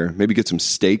wild there. Maybe get some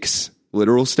stakes,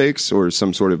 literal stakes, or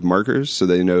some sort of markers, so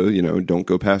they know, don't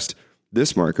go past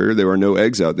this marker. There are no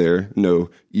eggs out there, no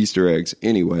Easter eggs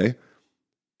anyway.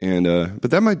 And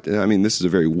but that might, this is a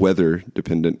very weather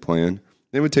dependent plan.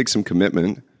 It would take some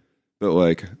commitment, but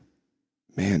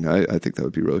man, I think that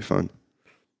would be really fun.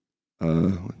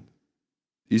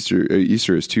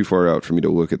 Easter is too far out for me to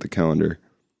look at the calendar.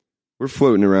 we're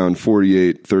floating around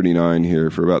 48, 39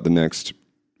 here for about the next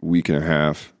week and a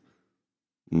half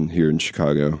here in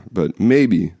Chicago. But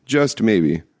maybe, just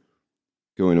maybe,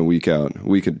 going a week out,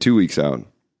 2 weeks out,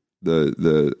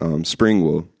 the spring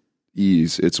will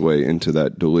ease its way into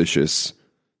that delicious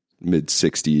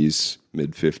mid-60s,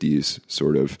 mid-50s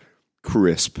sort of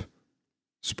crisp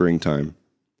springtime.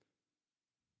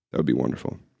 That would be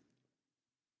wonderful.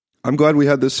 I'm glad we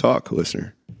had this talk,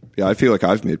 listener. Yeah, I feel like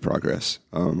I've made progress.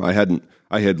 I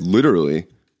had literally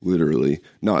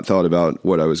not thought about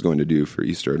what I was going to do for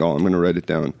Easter at all. I'm going to write it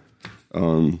down.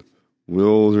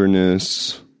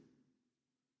 Wilderness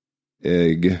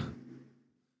egg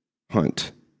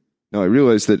hunt. Now, I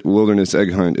realize that wilderness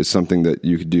egg hunt is something that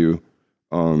you could do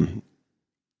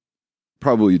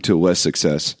probably to less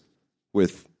success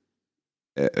with.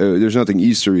 There's nothing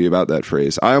Eastery about that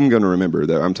phrase. I'm going to remember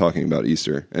that I'm talking about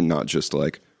Easter and not just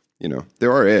like,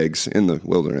 there are eggs in the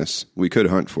wilderness. We could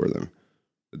hunt for them.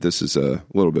 But this is a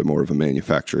little bit more of a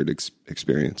manufactured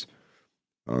experience.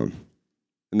 And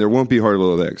there won't be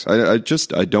hard-boiled eggs. I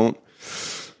don't.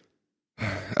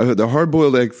 The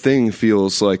hard-boiled egg thing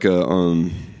feels like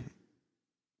a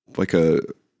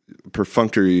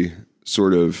perfunctory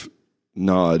sort of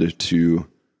nod to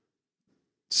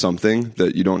something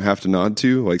that you don't have to nod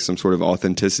to, like some sort of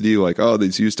authenticity, like, oh,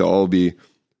 these used to all be,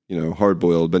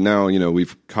 hard-boiled, but now,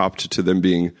 we've copped to them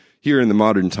being, here in the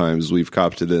modern times, we've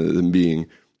copped to them being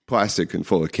plastic and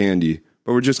full of candy,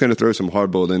 but we're just going to throw some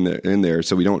hard-boiled in there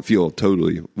so we don't feel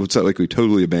it's like we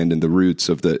totally abandoned the roots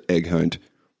of the egg hunt.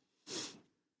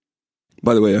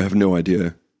 By the way, I have no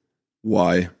idea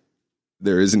why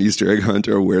there is an Easter egg hunt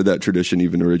or where that tradition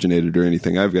even originated or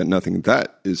anything. I've got nothing.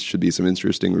 Should be some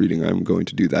interesting reading. I'm going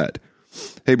to do that.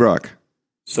 Hey, Brock.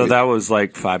 So that was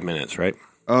like 5 minutes, right?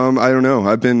 I don't know.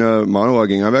 I've been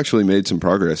monologuing. I've actually made some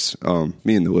progress,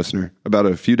 me and the listener, about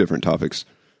a few different topics.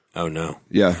 Oh, no.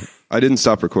 Yeah. I didn't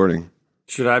stop recording.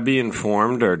 Should I be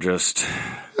informed or just...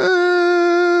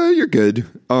 You're good.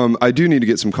 I do need to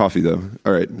get some coffee, though.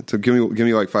 All right. So give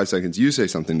me like 5 seconds. You say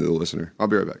something to the listener. I'll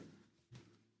be right back.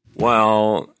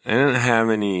 Well, I didn't have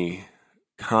any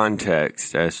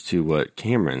context as to what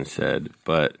Cameron said,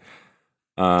 but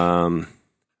I'm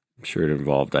sure it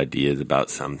involved ideas about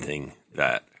something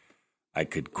that I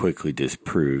could quickly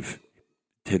disprove.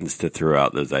 Tends to throw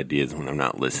out those ideas when I'm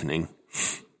not listening,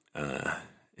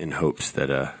 in hopes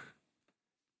that,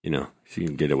 she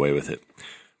can get away with it.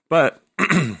 But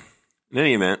in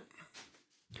any event,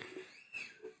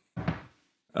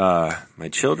 my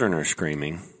children are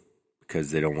screaming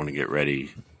because they don't want to get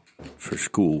ready for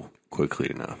school quickly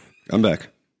enough. I'm back.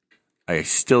 I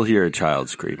still hear a child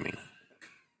screaming.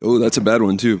 Oh, that's a bad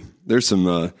one too. There's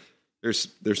some there's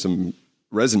some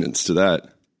resonance to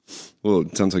that. Well,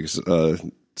 it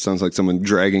sounds like someone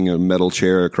dragging a metal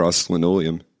chair across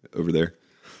linoleum over there.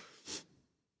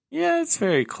 Yeah, it's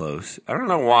very close. I don't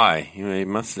know why. He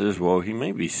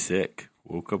may be sick.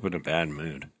 Woke up in a bad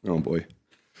mood. Oh boy.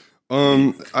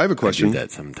 I have a question. I do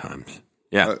that sometimes.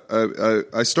 Yeah.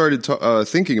 I started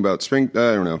thinking about spring.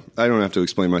 I don't know. I don't have to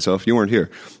explain myself. You weren't here.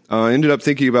 I ended up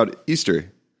thinking about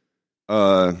Easter.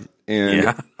 And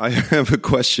yeah. I have a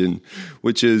question,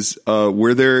 which is, what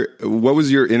was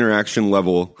your interaction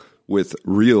level with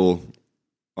real,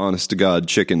 honest to God,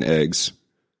 chicken eggs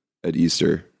at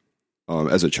Easter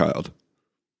as a child?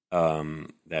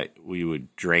 That we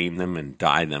would drain them and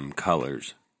dye them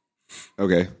colors.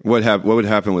 Okay. What would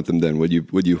happen with them then? Would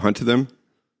you hunt them?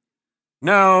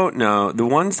 No. The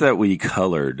ones that we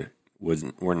colored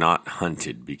were not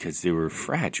hunted because they were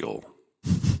fragile.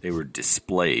 They were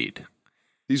displayed.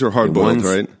 These were hard-boiled,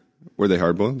 right? Were they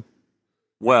hard-boiled?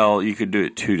 Well, you could do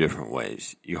it two different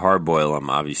ways. You hard-boil them,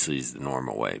 obviously, is the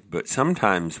normal way. But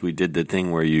sometimes we did the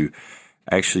thing where you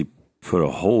actually put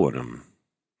a hole in them.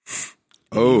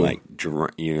 Oh.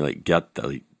 You got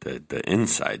the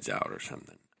insides out or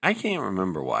something. I can't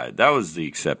remember why. That was the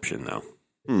exception, though.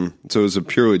 So it was a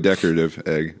purely decorative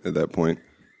egg at that point.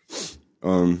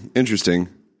 Interesting.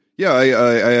 Yeah,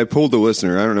 I polled the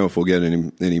listener. I don't know if we'll get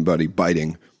anybody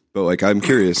biting, but like I'm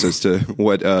curious as to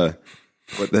what the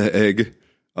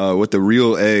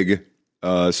real egg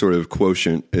sort of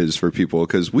quotient is for people,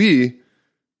 because we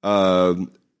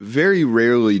very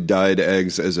rarely dyed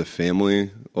eggs as a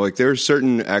family. Like there are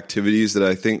certain activities that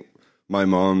I think my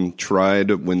mom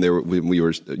tried when we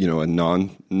were a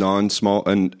non-small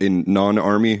and in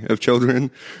non-army of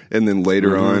children, and then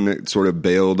later on it sort of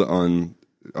bailed on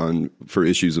for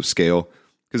issues of scale.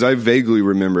 Because I vaguely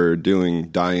remember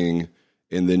dyeing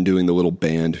and then doing the little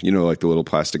band, like the little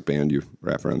plastic band you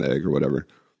wrap around the egg or whatever.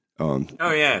 Oh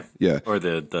yeah, yeah, or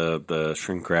the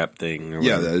shrink wrap thing. Or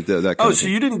yeah, that kind of so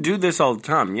you didn't do this all the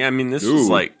time? Yeah, I mean this was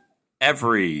like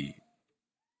every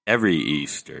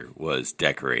Easter was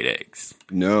decorate eggs.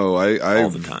 No, I all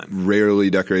the time. Rarely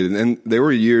decorated, and there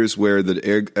were years where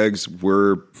the eggs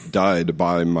were dyed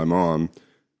by my mom,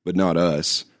 but not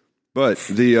us. But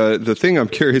the thing I'm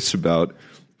curious about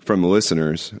from the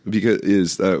listeners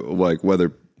is like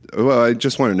whether. Well, I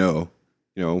just want to know.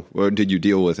 Did you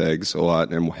deal with eggs a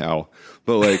lot and how?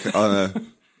 But like,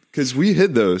 because we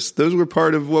hid those. Those were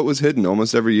part of what was hidden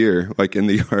almost every year, like in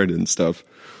the yard and stuff.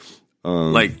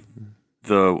 Like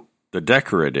the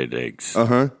decorated eggs.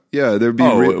 Yeah, there'd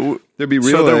be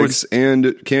real eggs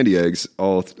and candy eggs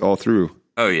all through.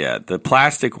 Oh yeah, the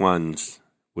plastic ones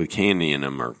with candy in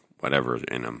them or whatever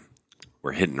in them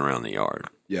were hidden around the yard.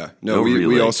 Yeah, no,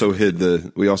 we also hid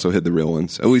the real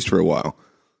ones, at least for a while.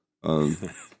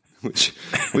 Which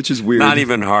is weird. Not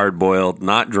even hard boiled,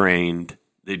 not drained.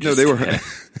 They were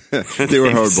they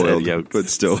were hard boiled, but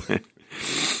still.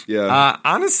 Yeah.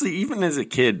 Honestly, even as a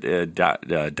kid,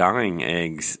 dyeing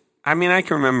eggs. I mean, I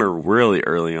can remember really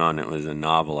early on it was a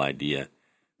novel idea,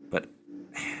 but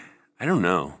I don't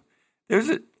know.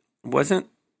 I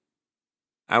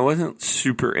wasn't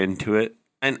super into it,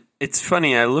 and it's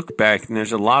funny. I look back and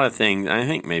there's a lot of things. I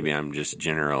think maybe I'm just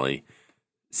generally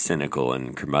cynical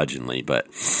and curmudgeonly, but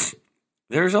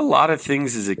there's a lot of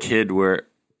things as a kid where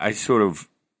I sort of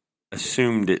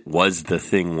assumed it was the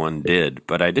thing one did,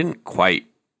 but I didn't quite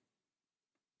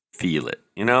feel it.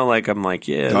 Like I'm like,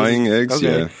 yeah. Dyeing eggs,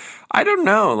 okay. Yeah. I don't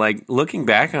know. Like looking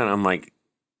back on it, I'm like,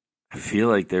 I feel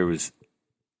like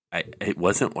it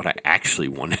wasn't what I actually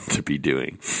wanted to be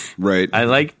doing. Right. I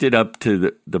liked it up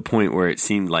to the point where it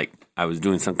seemed like I was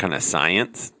doing some kind of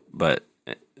science, but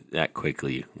that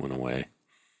quickly went away.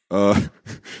 Sorry.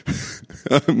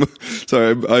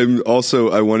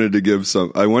 I wanted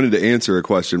to answer a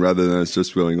question rather than us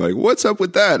just feeling like, what's up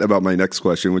with that about my next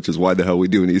question, which is why the hell we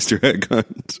do an Easter egg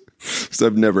hunt. Because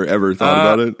I've never ever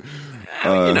thought about it.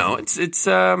 It's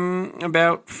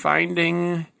about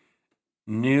finding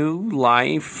new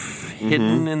life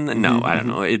hidden in the, I don't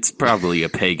know. It's probably a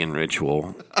pagan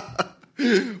ritual.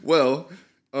 Well,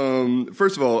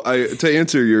 first of all, to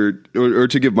answer or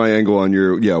to give my angle on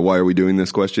why are we doing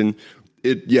this question?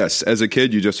 Yes, as a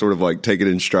kid, you just sort of like take it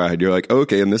in stride. You're like,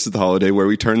 okay, and this is the holiday where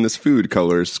we turn this food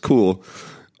colors. Cool.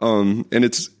 And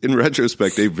it's in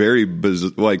retrospect, a very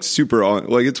super on,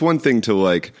 like it's one thing to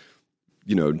like,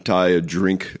 dye a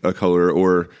drink a color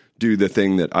or do the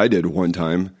thing that I did one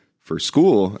time for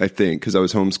school, I think, because I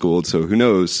was homeschooled. So who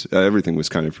knows? Everything was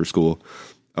kind of for school.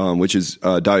 Which is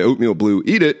dye oatmeal blue,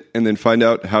 eat it, and then find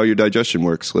out how your digestion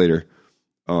works later.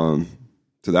 So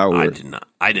that worked.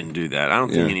 I didn't do that. I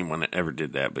don't think anyone ever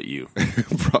did that, but you.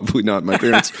 Probably not. My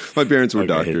parents were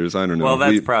doctors. I don't know. Well,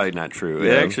 that's probably not true.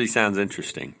 Yeah. It actually sounds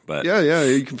interesting, but yeah,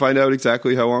 you can find out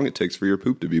exactly how long it takes for your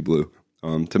poop to be blue.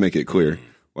 To make it clear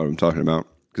what I'm talking about,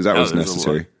 because that was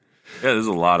necessary. There's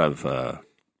a lot of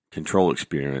control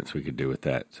experiments we could do with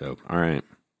that. So, all right.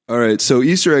 So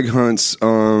Easter egg hunts.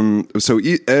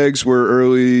 Eggs were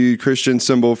early Christian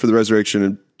symbol for the resurrection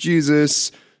of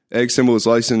Jesus. Egg symbol is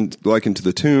likened to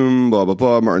the tomb, blah, blah,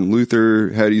 blah. Martin Luther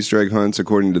had Easter egg hunts,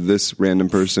 according to this random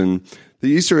person. The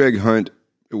Easter egg hunt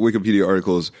Wikipedia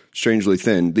article is strangely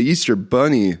thin. The Easter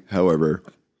bunny, however,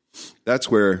 that's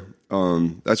where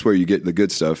you get the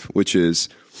good stuff, which is,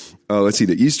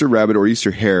 the Easter rabbit or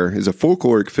Easter hare is a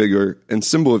folkloric figure and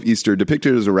symbol of Easter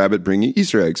depicted as a rabbit bringing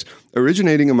Easter eggs.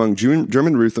 Originating among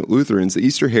German Lutherans, the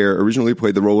Easter hare originally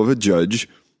played the role of a judge,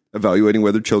 evaluating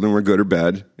whether children were good or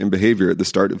bad in behavior at the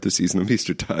start of the season of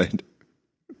Eastertide.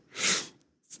 So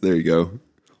there you go.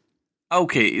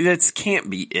 Okay, that can't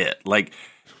be it. Like,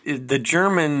 the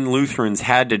German Lutherans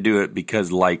had to do it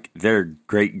because, like, their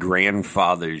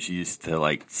great-grandfathers used to,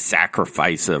 like,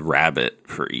 sacrifice a rabbit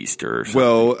for Easter or something.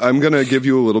 Well, I'm going to give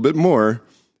you a little bit more.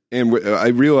 And I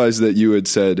realized that you had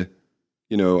said,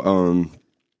 that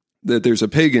there's a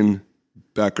pagan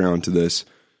background to this.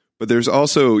 But there's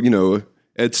also,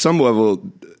 at some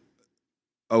level,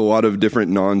 a lot of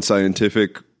different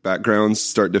non-scientific backgrounds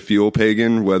start to feel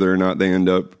pagan, whether or not they end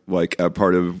up like a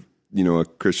part of, a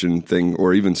Christian thing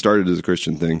or even started as a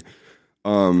Christian thing.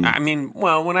 When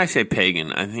I say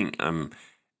pagan, I think I'm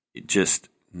just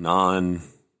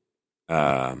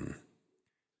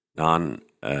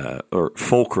or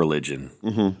folk religion,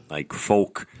 like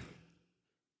folk.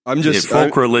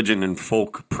 Folk religion and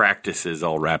folk practices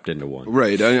all wrapped into one.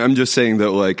 Right. I'm just saying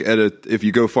that, like, if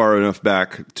you go far enough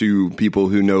back to people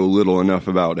who know little enough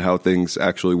about how things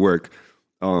actually work,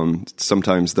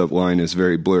 sometimes the line is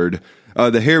very blurred.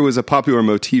 The hare was a popular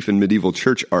motif in medieval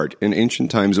church art. In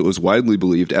ancient times, it was widely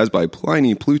believed, as by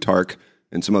Pliny, Plutarch,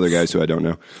 and some other guys who I don't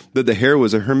know, that the hare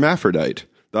was a hermaphrodite.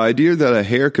 The idea that a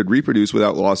hare could reproduce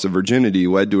without loss of virginity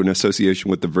led to an association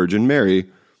with the Virgin Mary,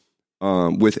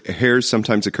 with hares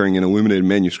sometimes occurring in illuminated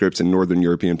manuscripts in Northern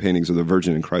European paintings of the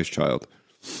Virgin and Christ child.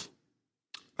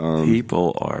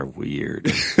 People are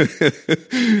weird.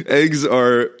 Eggs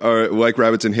are like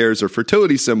rabbits and hares are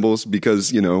fertility symbols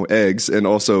because, eggs, and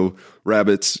also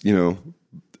rabbits,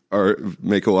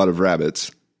 make a lot of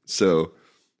rabbits. So,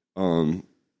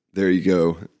 there you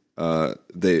go.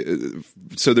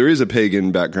 So there is a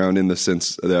pagan background in the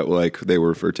sense that like they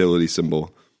were a fertility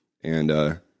symbol and,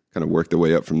 kind of worked their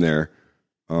way up from there.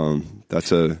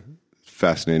 That's a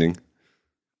fascinating.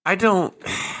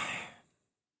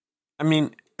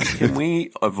 Can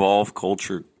we evolve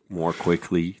culture more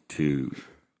quickly to?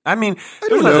 I don't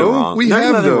know. Wrong. We There's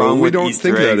have nothing though. wrong We with don't Easter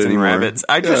think that eggs and anymore. rabbits.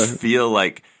 I just feel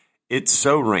like it's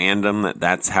so random that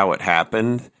that's how it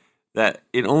happened that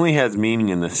it only has meaning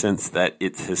in the sense that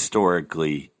it's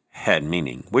historically had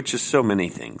meaning, which is so many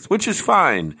things, which is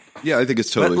fine. Yeah, I think it's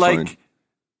totally but fine.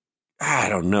 I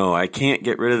don't know. I can't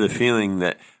get rid of the feeling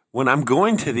that when I'm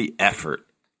going to the effort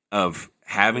of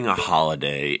having a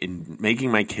holiday and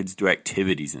making my kids do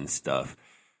activities and stuff,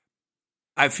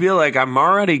 I feel like I'm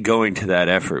already going to that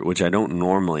effort, which I don't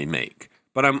normally make.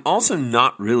 But I'm also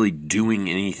not really doing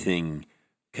anything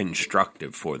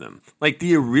constructive for them. Like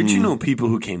the original people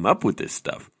who came up with this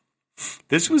stuff,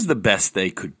 this was the best they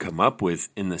could come up with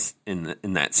in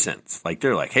that sense. Like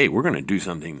they're like, hey, we're going to do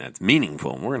something that's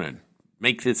meaningful, and we're going to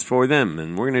make this for them,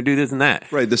 and we're going to do this and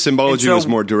that. Right. The symbology was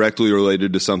more directly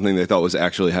related to something they thought was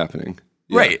actually happening.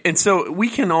 Yeah. Right. And so we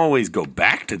can always go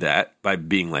back to that by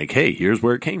being like, hey, here's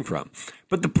where it came from.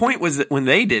 But the point was that when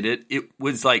they did it, it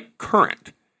was like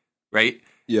current, right?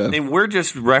 Yeah. And we're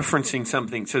just referencing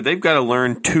something. So they've got to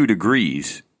learn 2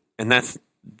 degrees, and that's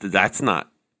not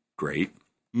great.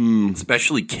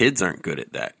 Especially kids aren't good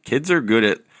at that. Kids are good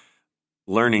at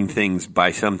learning things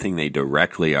by something they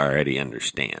directly already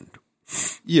understand.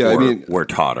 Yeah, or we're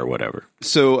taught or whatever.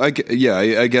 So I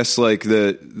guess like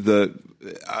it's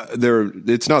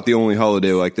not the only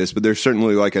holiday like this, but there's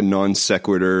certainly like a non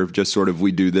sequitur, just sort of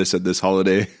we do this at this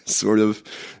holiday sort of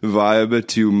vibe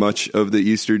to much of the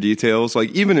Easter details.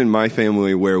 Like even in my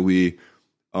family, where we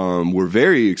were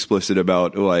very explicit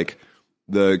about like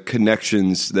the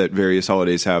connections that various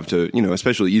holidays have to,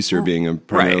 especially Easter being a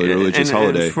primarily religious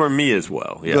holiday. And for me as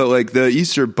well. Yeah. But like the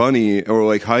Easter bunny or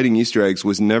like hiding Easter eggs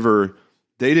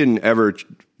they didn't ever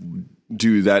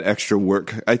do that extra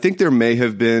work. I think there may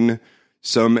have been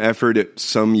some effort at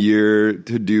some year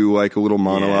to do like a little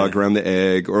monologue around the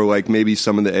egg, or like maybe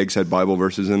some of the eggs had Bible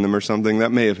verses in them or something.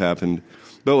 That may have happened.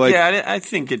 But like, yeah, I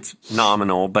think it's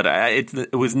nominal, but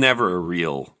it was never a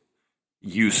real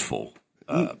useful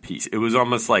piece. It was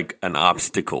almost like an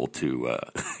obstacle to.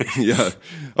 Yeah.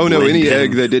 Oh no! Any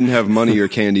egg that didn't have money or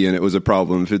candy in it was a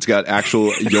problem. If it's got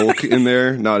actual yolk in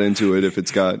there, not into it. If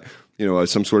it's got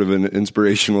some sort of an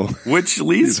inspirational, which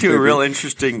leads to a real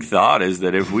interesting thought, is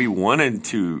that if we wanted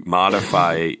to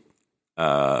modify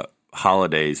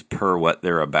holidays per what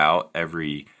they're about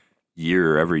every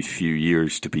year, every few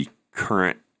years to be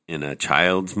current in a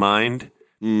child's mind,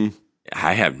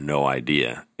 I have no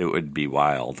idea. It would be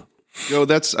wild.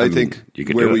 That's I think you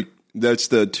could where that's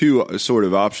the 2 sort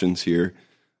of options here.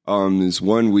 Is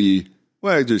one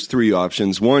there's 3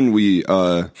 options. One we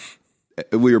are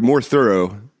more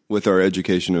thorough with our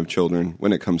education of children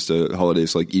when it comes to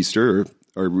holidays like Easter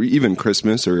or even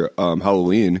Christmas or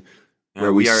Halloween.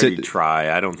 Where we already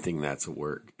try. I don't think that's a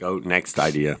work. Go next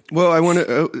idea. Well,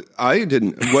 I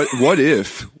didn't. What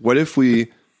if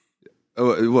we?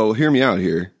 Well, hear me out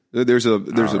here. There's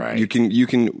right.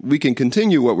 we can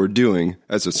continue what we're doing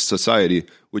as a society,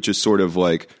 which is sort of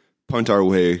like punt our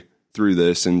way through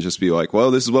this and just be like,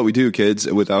 well, this is what we do,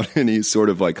 kids, without any sort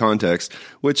of like context,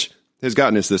 which has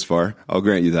gotten us this far. I'll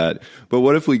grant you that. But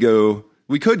what if we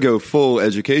could go full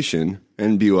education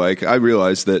and be like, I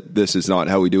realize that this is not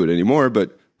how we do it anymore,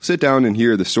 but sit down and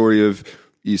hear the story of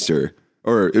Easter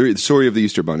or the story of the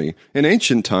Easter bunny. In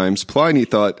ancient times, Pliny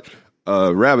thought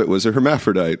a rabbit was a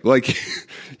hermaphrodite. Like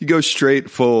you go straight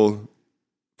full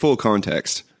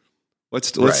context.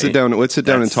 Let's sit down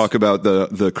and talk about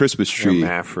the Christmas tree.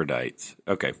 Hermaphrodites.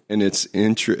 Okay. And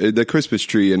the Christmas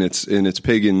tree and its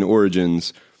pagan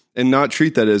origins, and not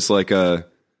treat that as like a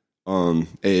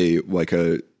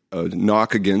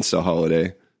knock against a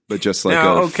holiday, but just like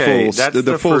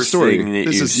the full story.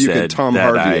 You could Tom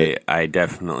Harvey. I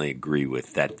definitely agree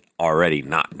with that. Already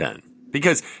not done.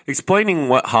 Because explaining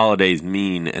what holidays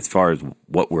mean as far as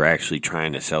what we're actually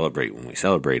trying to celebrate when we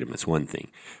celebrate them is one thing.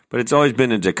 But it's always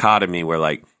been a dichotomy where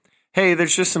like, hey,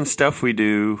 there's just some stuff we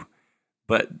do,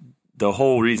 but the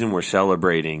whole reason we're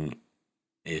celebrating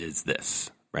is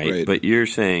this. right? But you're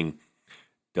saying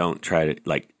don't try to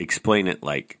like explain it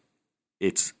like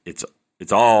it's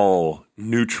all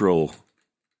neutral.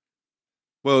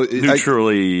 Well,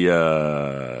 neutrally,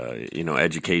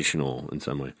 educational in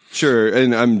some way. Sure,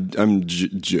 and I'm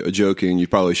joking. You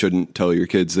probably shouldn't tell your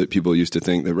kids that people used to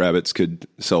think that rabbits could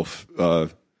self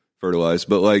fertilize,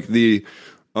 but like the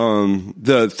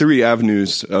three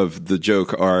avenues of the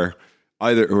joke are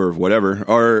either or whatever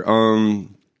are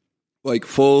like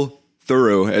full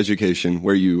thorough education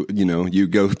where you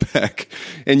go back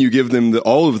and you give them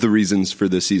all of the reasons for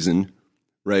the season,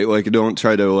 right? Like don't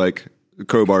try to like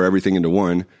crowbar everything into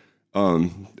one,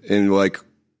 and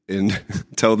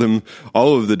tell them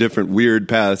all of the different weird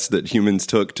paths that humans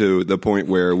took to the point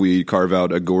where we carve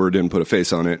out a gourd and put a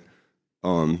face on it,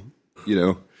 and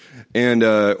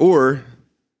or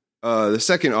the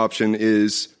second option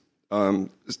is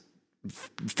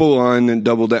full on and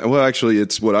double down. Well, actually,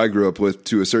 it's what I grew up with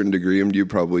to a certain degree, and you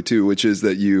probably too, which is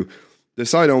that you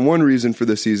decide on one reason for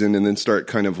the season and then start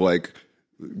kind of like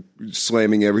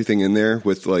slamming everything in there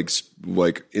with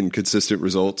like inconsistent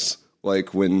results,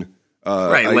 like when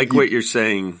what you're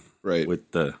saying, right?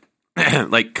 With the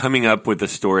like coming up with a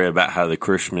story about how the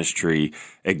Christmas tree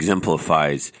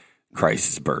exemplifies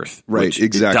Christ's birth, right?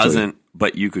 Exactly. It doesn't,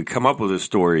 but you could come up with a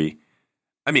story.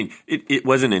 I mean, it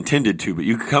wasn't intended to, but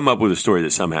you could come up with a story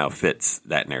that somehow fits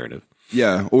that narrative.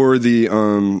 Yeah, or the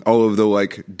all of the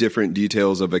like different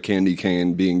details of a candy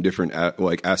cane being different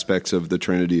aspects of the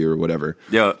Trinity or whatever.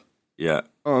 Yeah.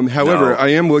 However, I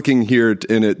am looking here,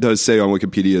 and it does say on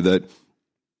Wikipedia that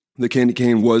the candy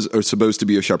cane was supposed to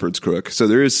be a shepherd's crook. So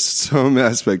there is some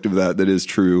aspect of that is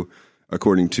true,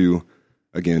 according to,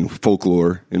 again,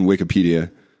 folklore and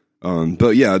Wikipedia.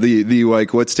 But yeah, the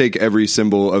like, let's take every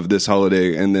symbol of this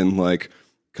holiday and then like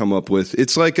come up with,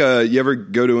 it's like, you ever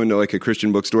go to like a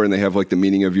Christian bookstore and they have like the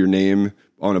meaning of your name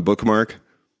on a bookmark?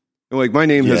 And, like my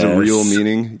name has a real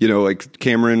meaning, like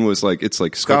Cameron was like, it's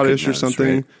like Scottish or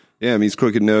something. Right? Yeah, it means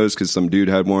crooked nose because some dude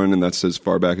had one and that's as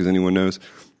far back as anyone knows.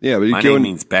 Yeah, but my name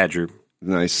means badger.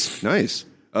 Nice.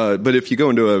 But if you go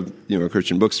into a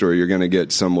Christian bookstore, you're going to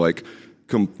get some like,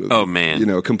 completely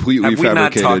have we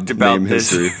fabricated not talked about name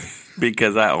this? History.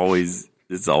 Because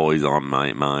it's always on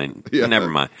my mind. Yeah. Never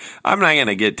mind. I'm not going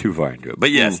to get too far into it.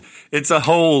 But yes, it's a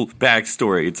whole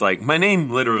backstory. It's like my name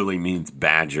literally means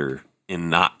badger in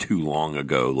not too long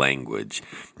ago language.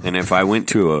 And if I went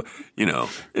to it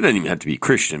doesn't even have to be a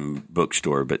Christian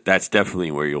bookstore, but that's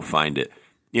definitely where you'll find it.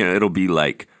 It'll be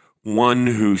like one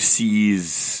who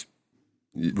sees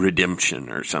redemption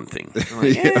or something.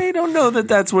 Like, I don't know that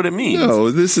that's what it means. No,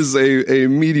 this is a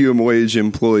medium wage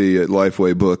employee at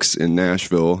Lifeway Books in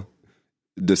Nashville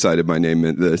decided my name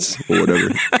meant this or whatever.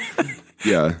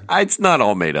 Yeah. It's not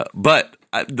all made up. But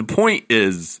the point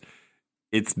is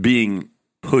it's being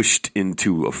pushed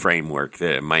into a framework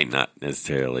that it might not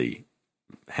necessarily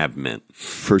have meant.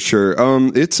 For sure.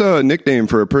 It's a nickname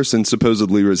for a person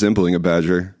supposedly resembling a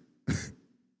badger.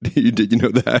 Did you know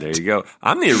that? There you go.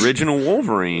 I'm the original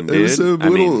Wolverine, dude. It was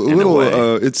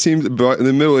it seems in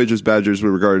the Middle Ages, badgers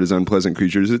were regarded as unpleasant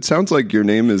creatures. It sounds like your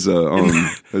name is a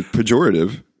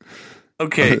pejorative.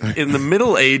 Okay, in the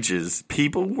Middle Ages,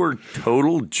 people were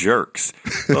total jerks.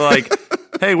 Like,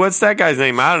 hey, what's that guy's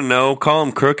name? I don't know. Call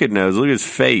him Crooked Nose. Look at his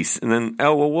face. And then,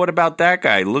 what about that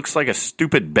guy? Looks like a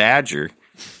stupid badger.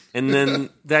 And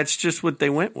then that's just what they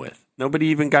went with. Nobody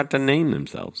even got to name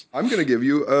themselves. I'm going to give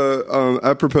you,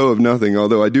 apropos of nothing,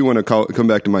 although I do want to come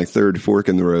back to my third fork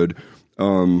in the road,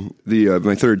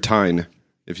 my third tine,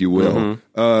 if you will.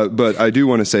 Mm-hmm. But I do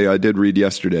want to say I did read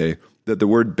yesterday that the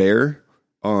word bear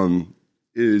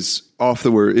is off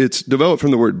the word. It's developed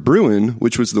from the word Bruin,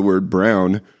 which was the word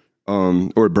brown,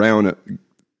 or brown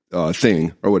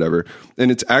thing or whatever. And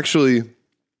it's actually,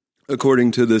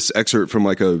 according to this excerpt from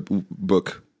like a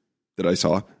book that I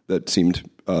saw that seemed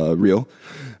real,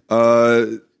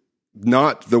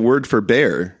 not the word for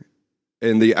bear.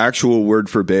 And the actual word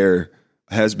for bear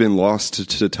has been lost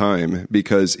to time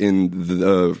because in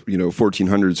the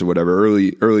 1400s or whatever,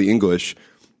 early English,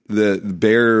 the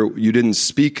bear, you didn't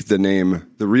speak the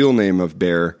real name of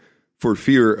bear for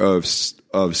fear of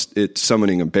it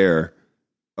summoning a bear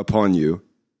upon you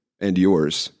and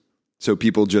yours. So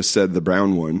people just said the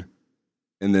brown one,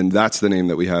 and then that's the name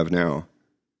that we have now.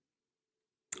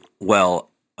 Well,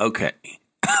 okay.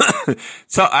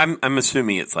 So I'm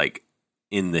assuming it's like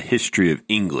in the history of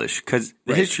English, because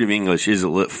the history of English is a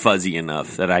little fuzzy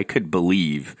enough that I could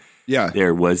believe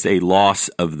there was a loss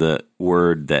of the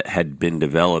word that had been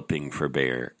developing for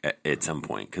bear at some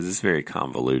point, because it's very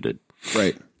convoluted.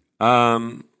 Right.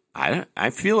 I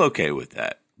feel okay with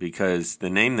that because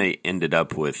the name they ended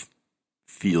up with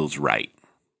feels right.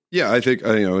 Yeah, I think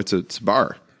it's a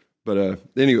bar. But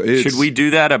anyway, should we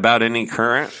do that about any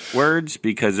current words?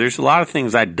 Because there's a lot of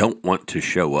things I don't want to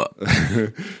show up.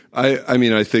 I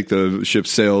mean, I think the ship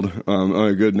sailed on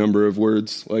a good number of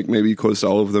words, like maybe close to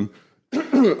all of them.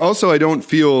 Also, I don't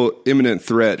feel imminent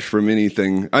threat from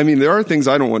anything. I mean, there are things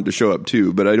I don't want to show up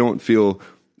to, but I don't feel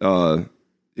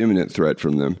imminent threat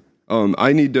from them.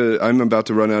 I'm about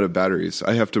to run out of batteries.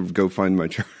 I have to go find my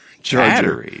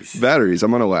charger. Batteries.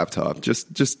 I'm on a laptop.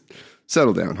 Just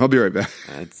settle down. I'll be right back.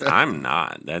 I'm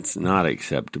not. That's not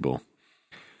acceptable.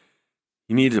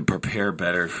 You need to prepare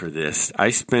better for this. I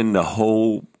spend the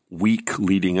whole week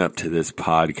leading up to this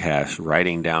podcast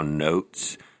writing down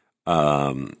notes,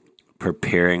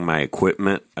 preparing my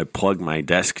equipment. I plug my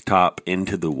desktop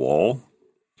into the wall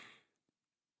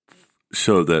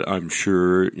so that I'm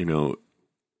sure,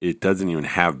 it doesn't even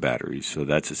have batteries. So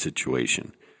that's a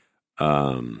situation.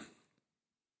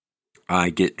 I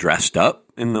get dressed up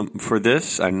for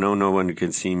this. I know no one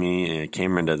can see me.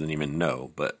 Cameron doesn't even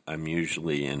know, but I'm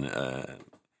usually in a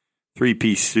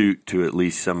 3-piece suit to at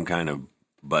least some kind of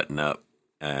button up,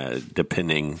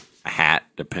 depending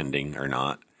or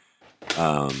not.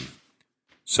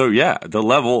 So yeah, the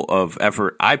level of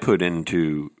effort I put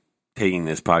into taking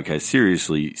this podcast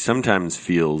seriously sometimes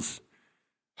feels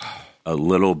a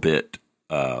little bit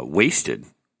wasted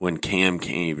when Cam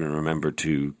can't even remember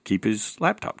to keep his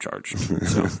laptop charged.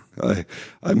 So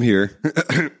I'm here.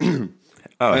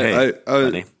 Hey,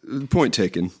 buddy. Point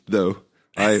taken, though.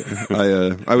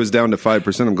 I was down to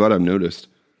 5%. I'm glad I've noticed.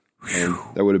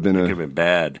 That would have been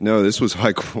bad. No, this was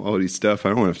high quality stuff. I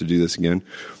don't have to do this again.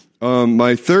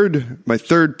 My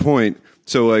third point.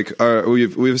 So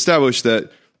we've established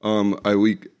that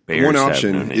one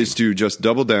option is to just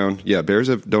double down. Yeah, bears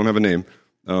don't have a name.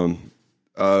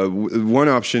 One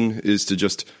option is to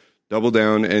just double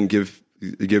down and give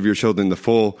your children the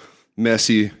full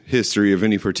messy history of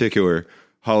any particular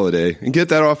holiday and get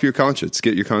that off your conscience.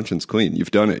 Get your conscience clean. You've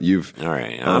done it. All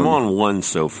right. I'm on one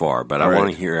so far, but I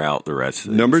want to hear out the rest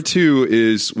of it. Number 2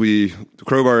 is we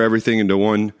crowbar everything into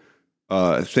one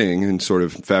thing and sort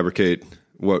of fabricate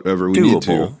whatever we need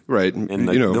to. Right. And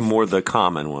the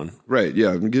common one. Right.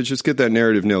 Yeah. Just get that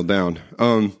narrative nailed down.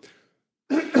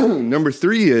 Number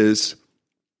 3 is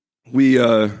we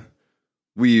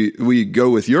go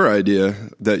with your idea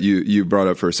that you brought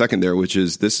up for a second there, which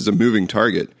is this is a moving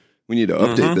target. We need to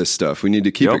update this stuff. We need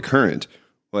to keep it current.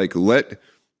 Like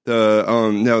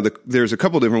there's a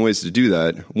couple different ways to do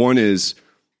that. One is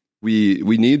we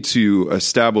need to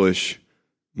establish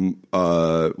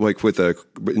like with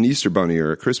an Easter bunny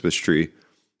or a Christmas tree.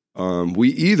 We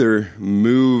either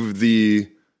move the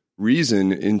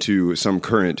reason into some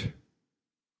current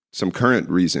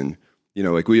reason.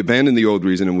 Like we abandon the old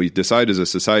reason and we decide as a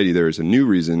society there is a new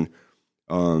reason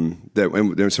so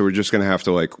we're just going to have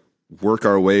to work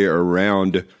our way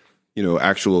around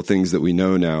actual things that we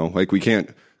know now. Like we can't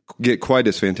get quite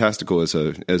as fantastical as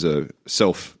a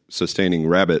self-sustaining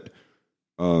rabbit,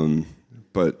 but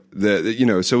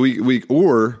so we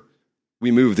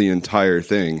move the entire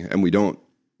thing and we don't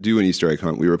do an Easter egg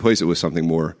hunt. We replace it with something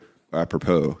more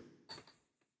apropos.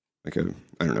 Like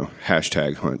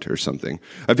hashtag hunt or something.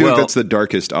 I feel like that's the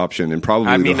darkest option and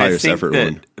probably the highest effort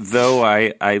one. Though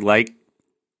I like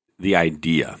the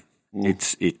idea.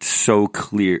 It's so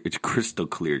clear. It's crystal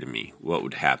clear to me what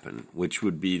would happen, which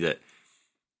would be that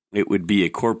it would be a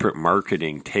corporate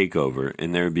marketing takeover,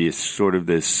 and there would be a sort of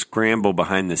this scramble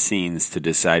behind the scenes to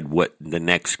decide what the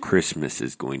next Christmas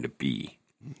is going to be.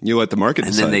 You let the market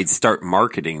decide. And then they'd start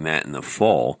marketing that in the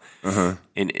fall,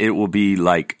 and it will be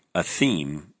like a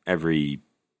theme every.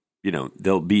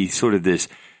 There'll be sort of this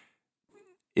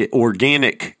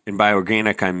organic, and by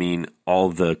organic I mean all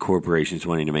the corporations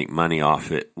wanting to make money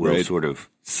off it will sort of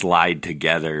slide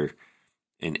together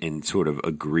and sort of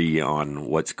agree on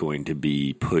what's going to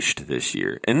be pushed this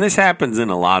year. And this happens in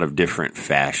a lot of different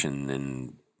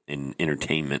fashion and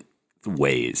entertainment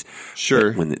ways.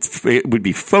 Sure. When it would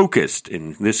be focused,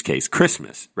 in this case,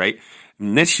 Christmas, right?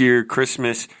 And this year,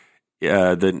 Christmas,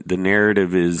 the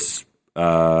narrative is,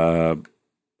 I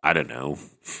don't know,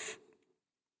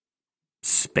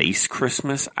 space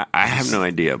Christmas? I have no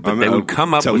idea, but they would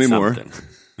come up with something.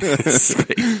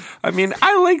 I mean,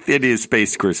 I like the idea of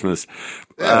space Christmas.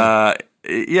 So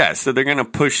they're going to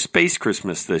push space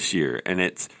Christmas this year, and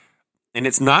it's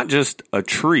not just a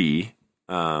tree,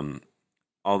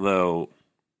 although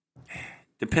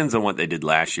depends on what they did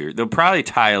last year. They'll probably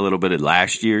tie a little bit of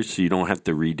last year, so you don't have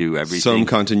to redo everything. Some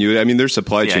continuity. I mean, there's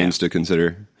supply chains to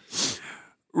consider.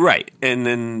 Right, and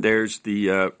then there's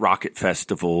the rocket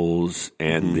festivals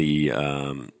and the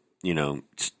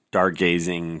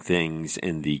stargazing things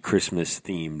and the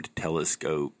Christmas-themed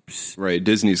telescopes. Right.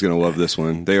 Disney's going to love this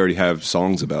one. They already have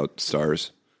songs about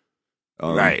stars.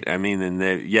 Right. I mean, and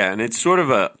it's sort of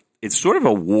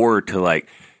a war to like,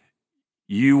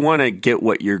 you want to get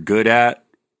what you're good at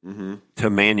to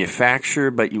manufacture,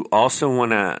 but you also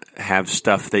want to have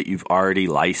stuff that you've already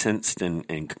licensed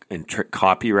and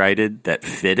copyrighted that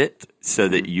fit it, so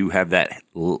that you have that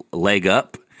leg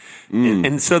up.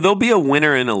 And so there'll be a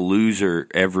winner and a loser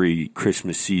every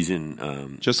Christmas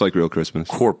season. Just like real Christmas.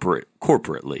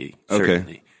 Corporately,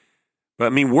 certainly. But I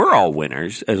mean, we're all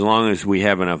winners as long as we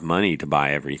have enough money to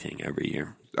buy everything every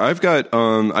year. I've got,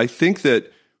 I think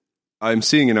that I'm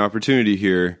seeing an opportunity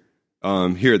here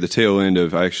at the tail end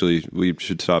of, we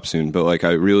should stop soon, but like,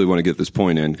 I really want to get this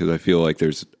point in because I feel like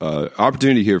there's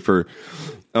opportunity here for,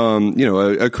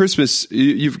 a Christmas,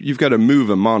 you've got to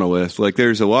move a monolith. Like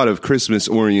there's a lot of Christmas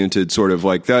oriented sort of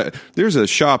like that. There's a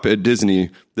shop at Disney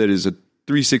that is a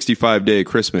 365-day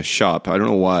Christmas shop. I don't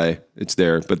know why it's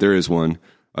there, but there is one,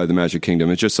 the Magic Kingdom.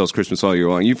 It just sells Christmas all year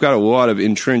long. You've got a lot of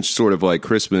entrenched sort of like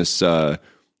Christmas,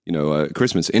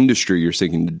 Christmas industry you're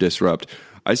seeking to disrupt.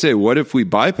 I say, what if we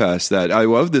bypass that? I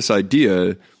love this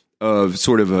idea of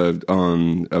sort of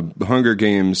a Hunger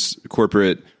Games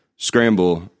corporate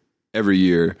scramble every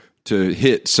year to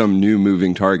hit some new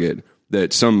moving target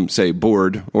that some, say,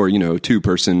 board or,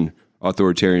 2-person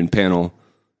authoritarian panel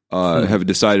have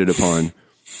decided upon.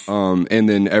 And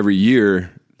then every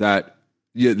year that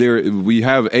we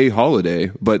have a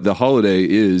holiday, but the holiday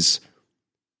is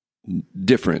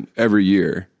different every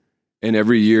year. And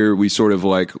every year we sort of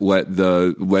like let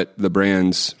the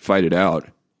brands fight it out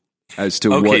as to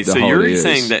what the holiday is. Okay, so you're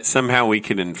saying that somehow we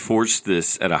can enforce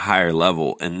this at a higher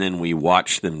level, and then we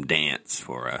watch them dance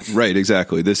for us. Right,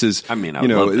 exactly. This is,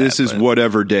 this is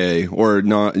whatever day or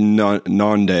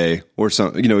non-day or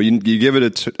something. You give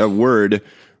it a word.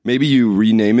 Maybe you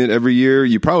rename it every year.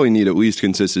 You probably need at least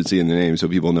consistency in the name so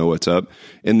people know what's up.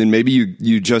 And then maybe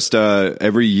you just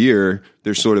every year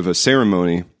there's sort of a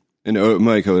ceremony. And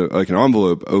like an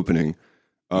envelope opening,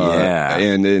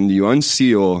 and then you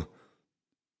unseal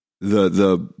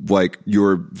the like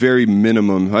your very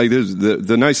minimum. Like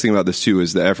the nice thing about this too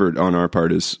is the effort on our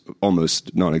part is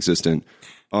almost non-existent.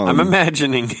 I'm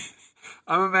imagining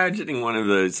one of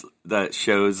those that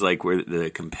shows like where the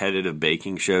competitive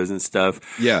baking shows and stuff.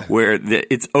 Yeah, where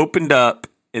it's opened up,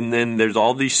 and then there's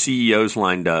all these CEOs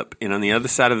lined up, and on the other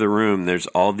side of the room there's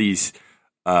all these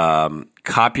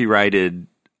copyrighted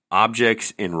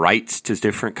objects and rights to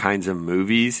different kinds of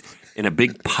movies in a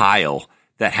big pile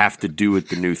that have to do with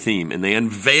the new theme. And they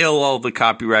unveil all the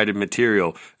copyrighted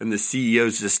material, and the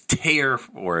CEOs just tear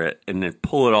for it and then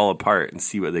pull it all apart and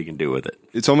see what they can do with it.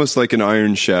 It's almost like an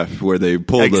Iron Chef where they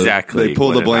pull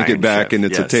the blanket back and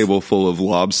it's a table full of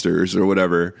lobsters or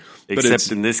whatever.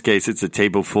 Except in this case, it's a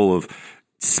table full of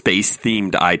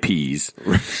space-themed IPs.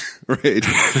 Right.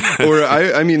 Or,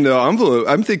 I mean, the envelope,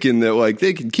 I'm thinking that, like,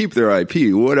 they can keep their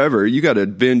IP, whatever. You got to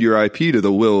bend your IP to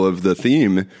the will of the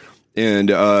theme. And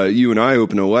you and I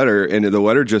open a letter, and the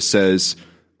letter just says,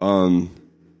 it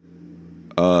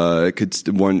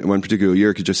could one particular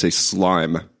year, it could just say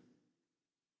slime.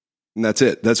 And that's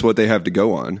it. That's what they have to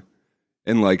go on.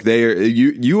 And like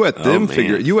you let them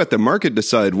figure, you let the market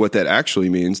decide what that actually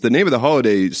means. The name of the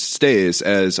holiday stays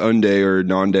as unday or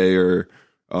non-day or,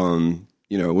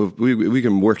 we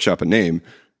can workshop a name.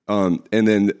 And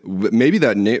then maybe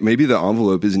maybe the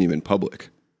envelope isn't even public,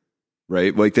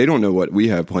 right? Like they don't know what we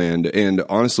have planned. And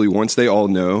honestly, once they all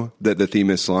know that the theme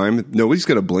is slime, nobody's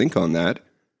going to blink on that.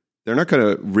 They're not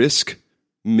going to risk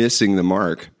missing the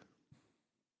mark.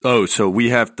 Oh, so we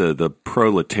have the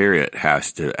proletariat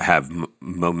has to have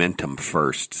momentum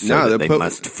first, so that they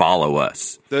must follow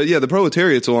us. The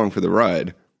proletariat's along for the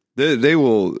ride. They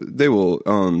will.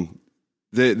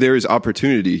 There is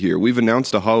opportunity here. We've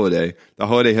announced a holiday. The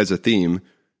holiday has a theme.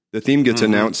 The theme gets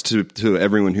announced to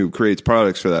everyone who creates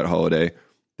products for that holiday.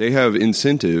 They have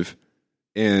incentive,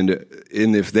 and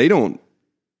if they don't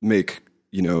make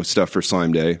stuff for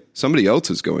Slime Day, somebody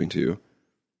else is going to.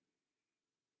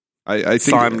 I think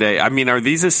Slime Day. I mean, are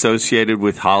these associated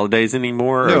with holidays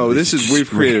anymore? No, we've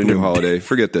created a new holiday.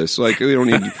 Forget this. Like we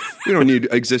don't need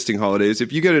existing holidays.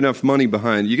 If you get enough money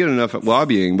behind, you get enough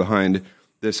lobbying behind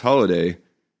this holiday,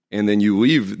 and then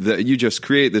you just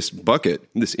create this bucket,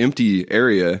 this empty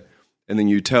area, and then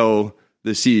you tell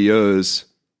the CEOs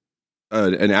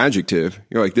an adjective.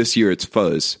 You're like, this year it's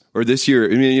fuzz, or this year,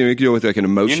 you can go with like an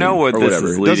emotion, or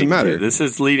whatever. It doesn't matter. This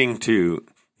is leading to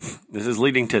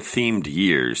themed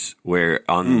years where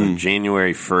on the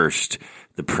January 1st,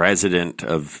 the president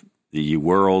of the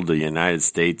world, the United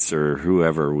States, or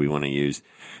whoever we want to use,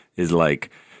 is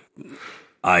like,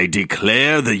 I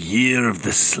declare the year of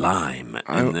the slime.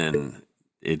 And then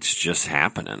it's just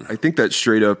happening. I think that's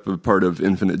straight up a part of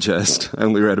Infinite Jest. I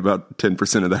only read about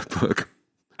 10% of that book.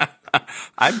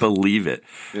 I believe it.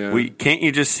 Yeah. Can't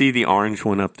you just see the orange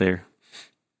one up there?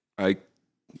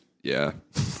 Yeah.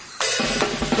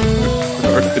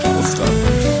 All right, we'll stop.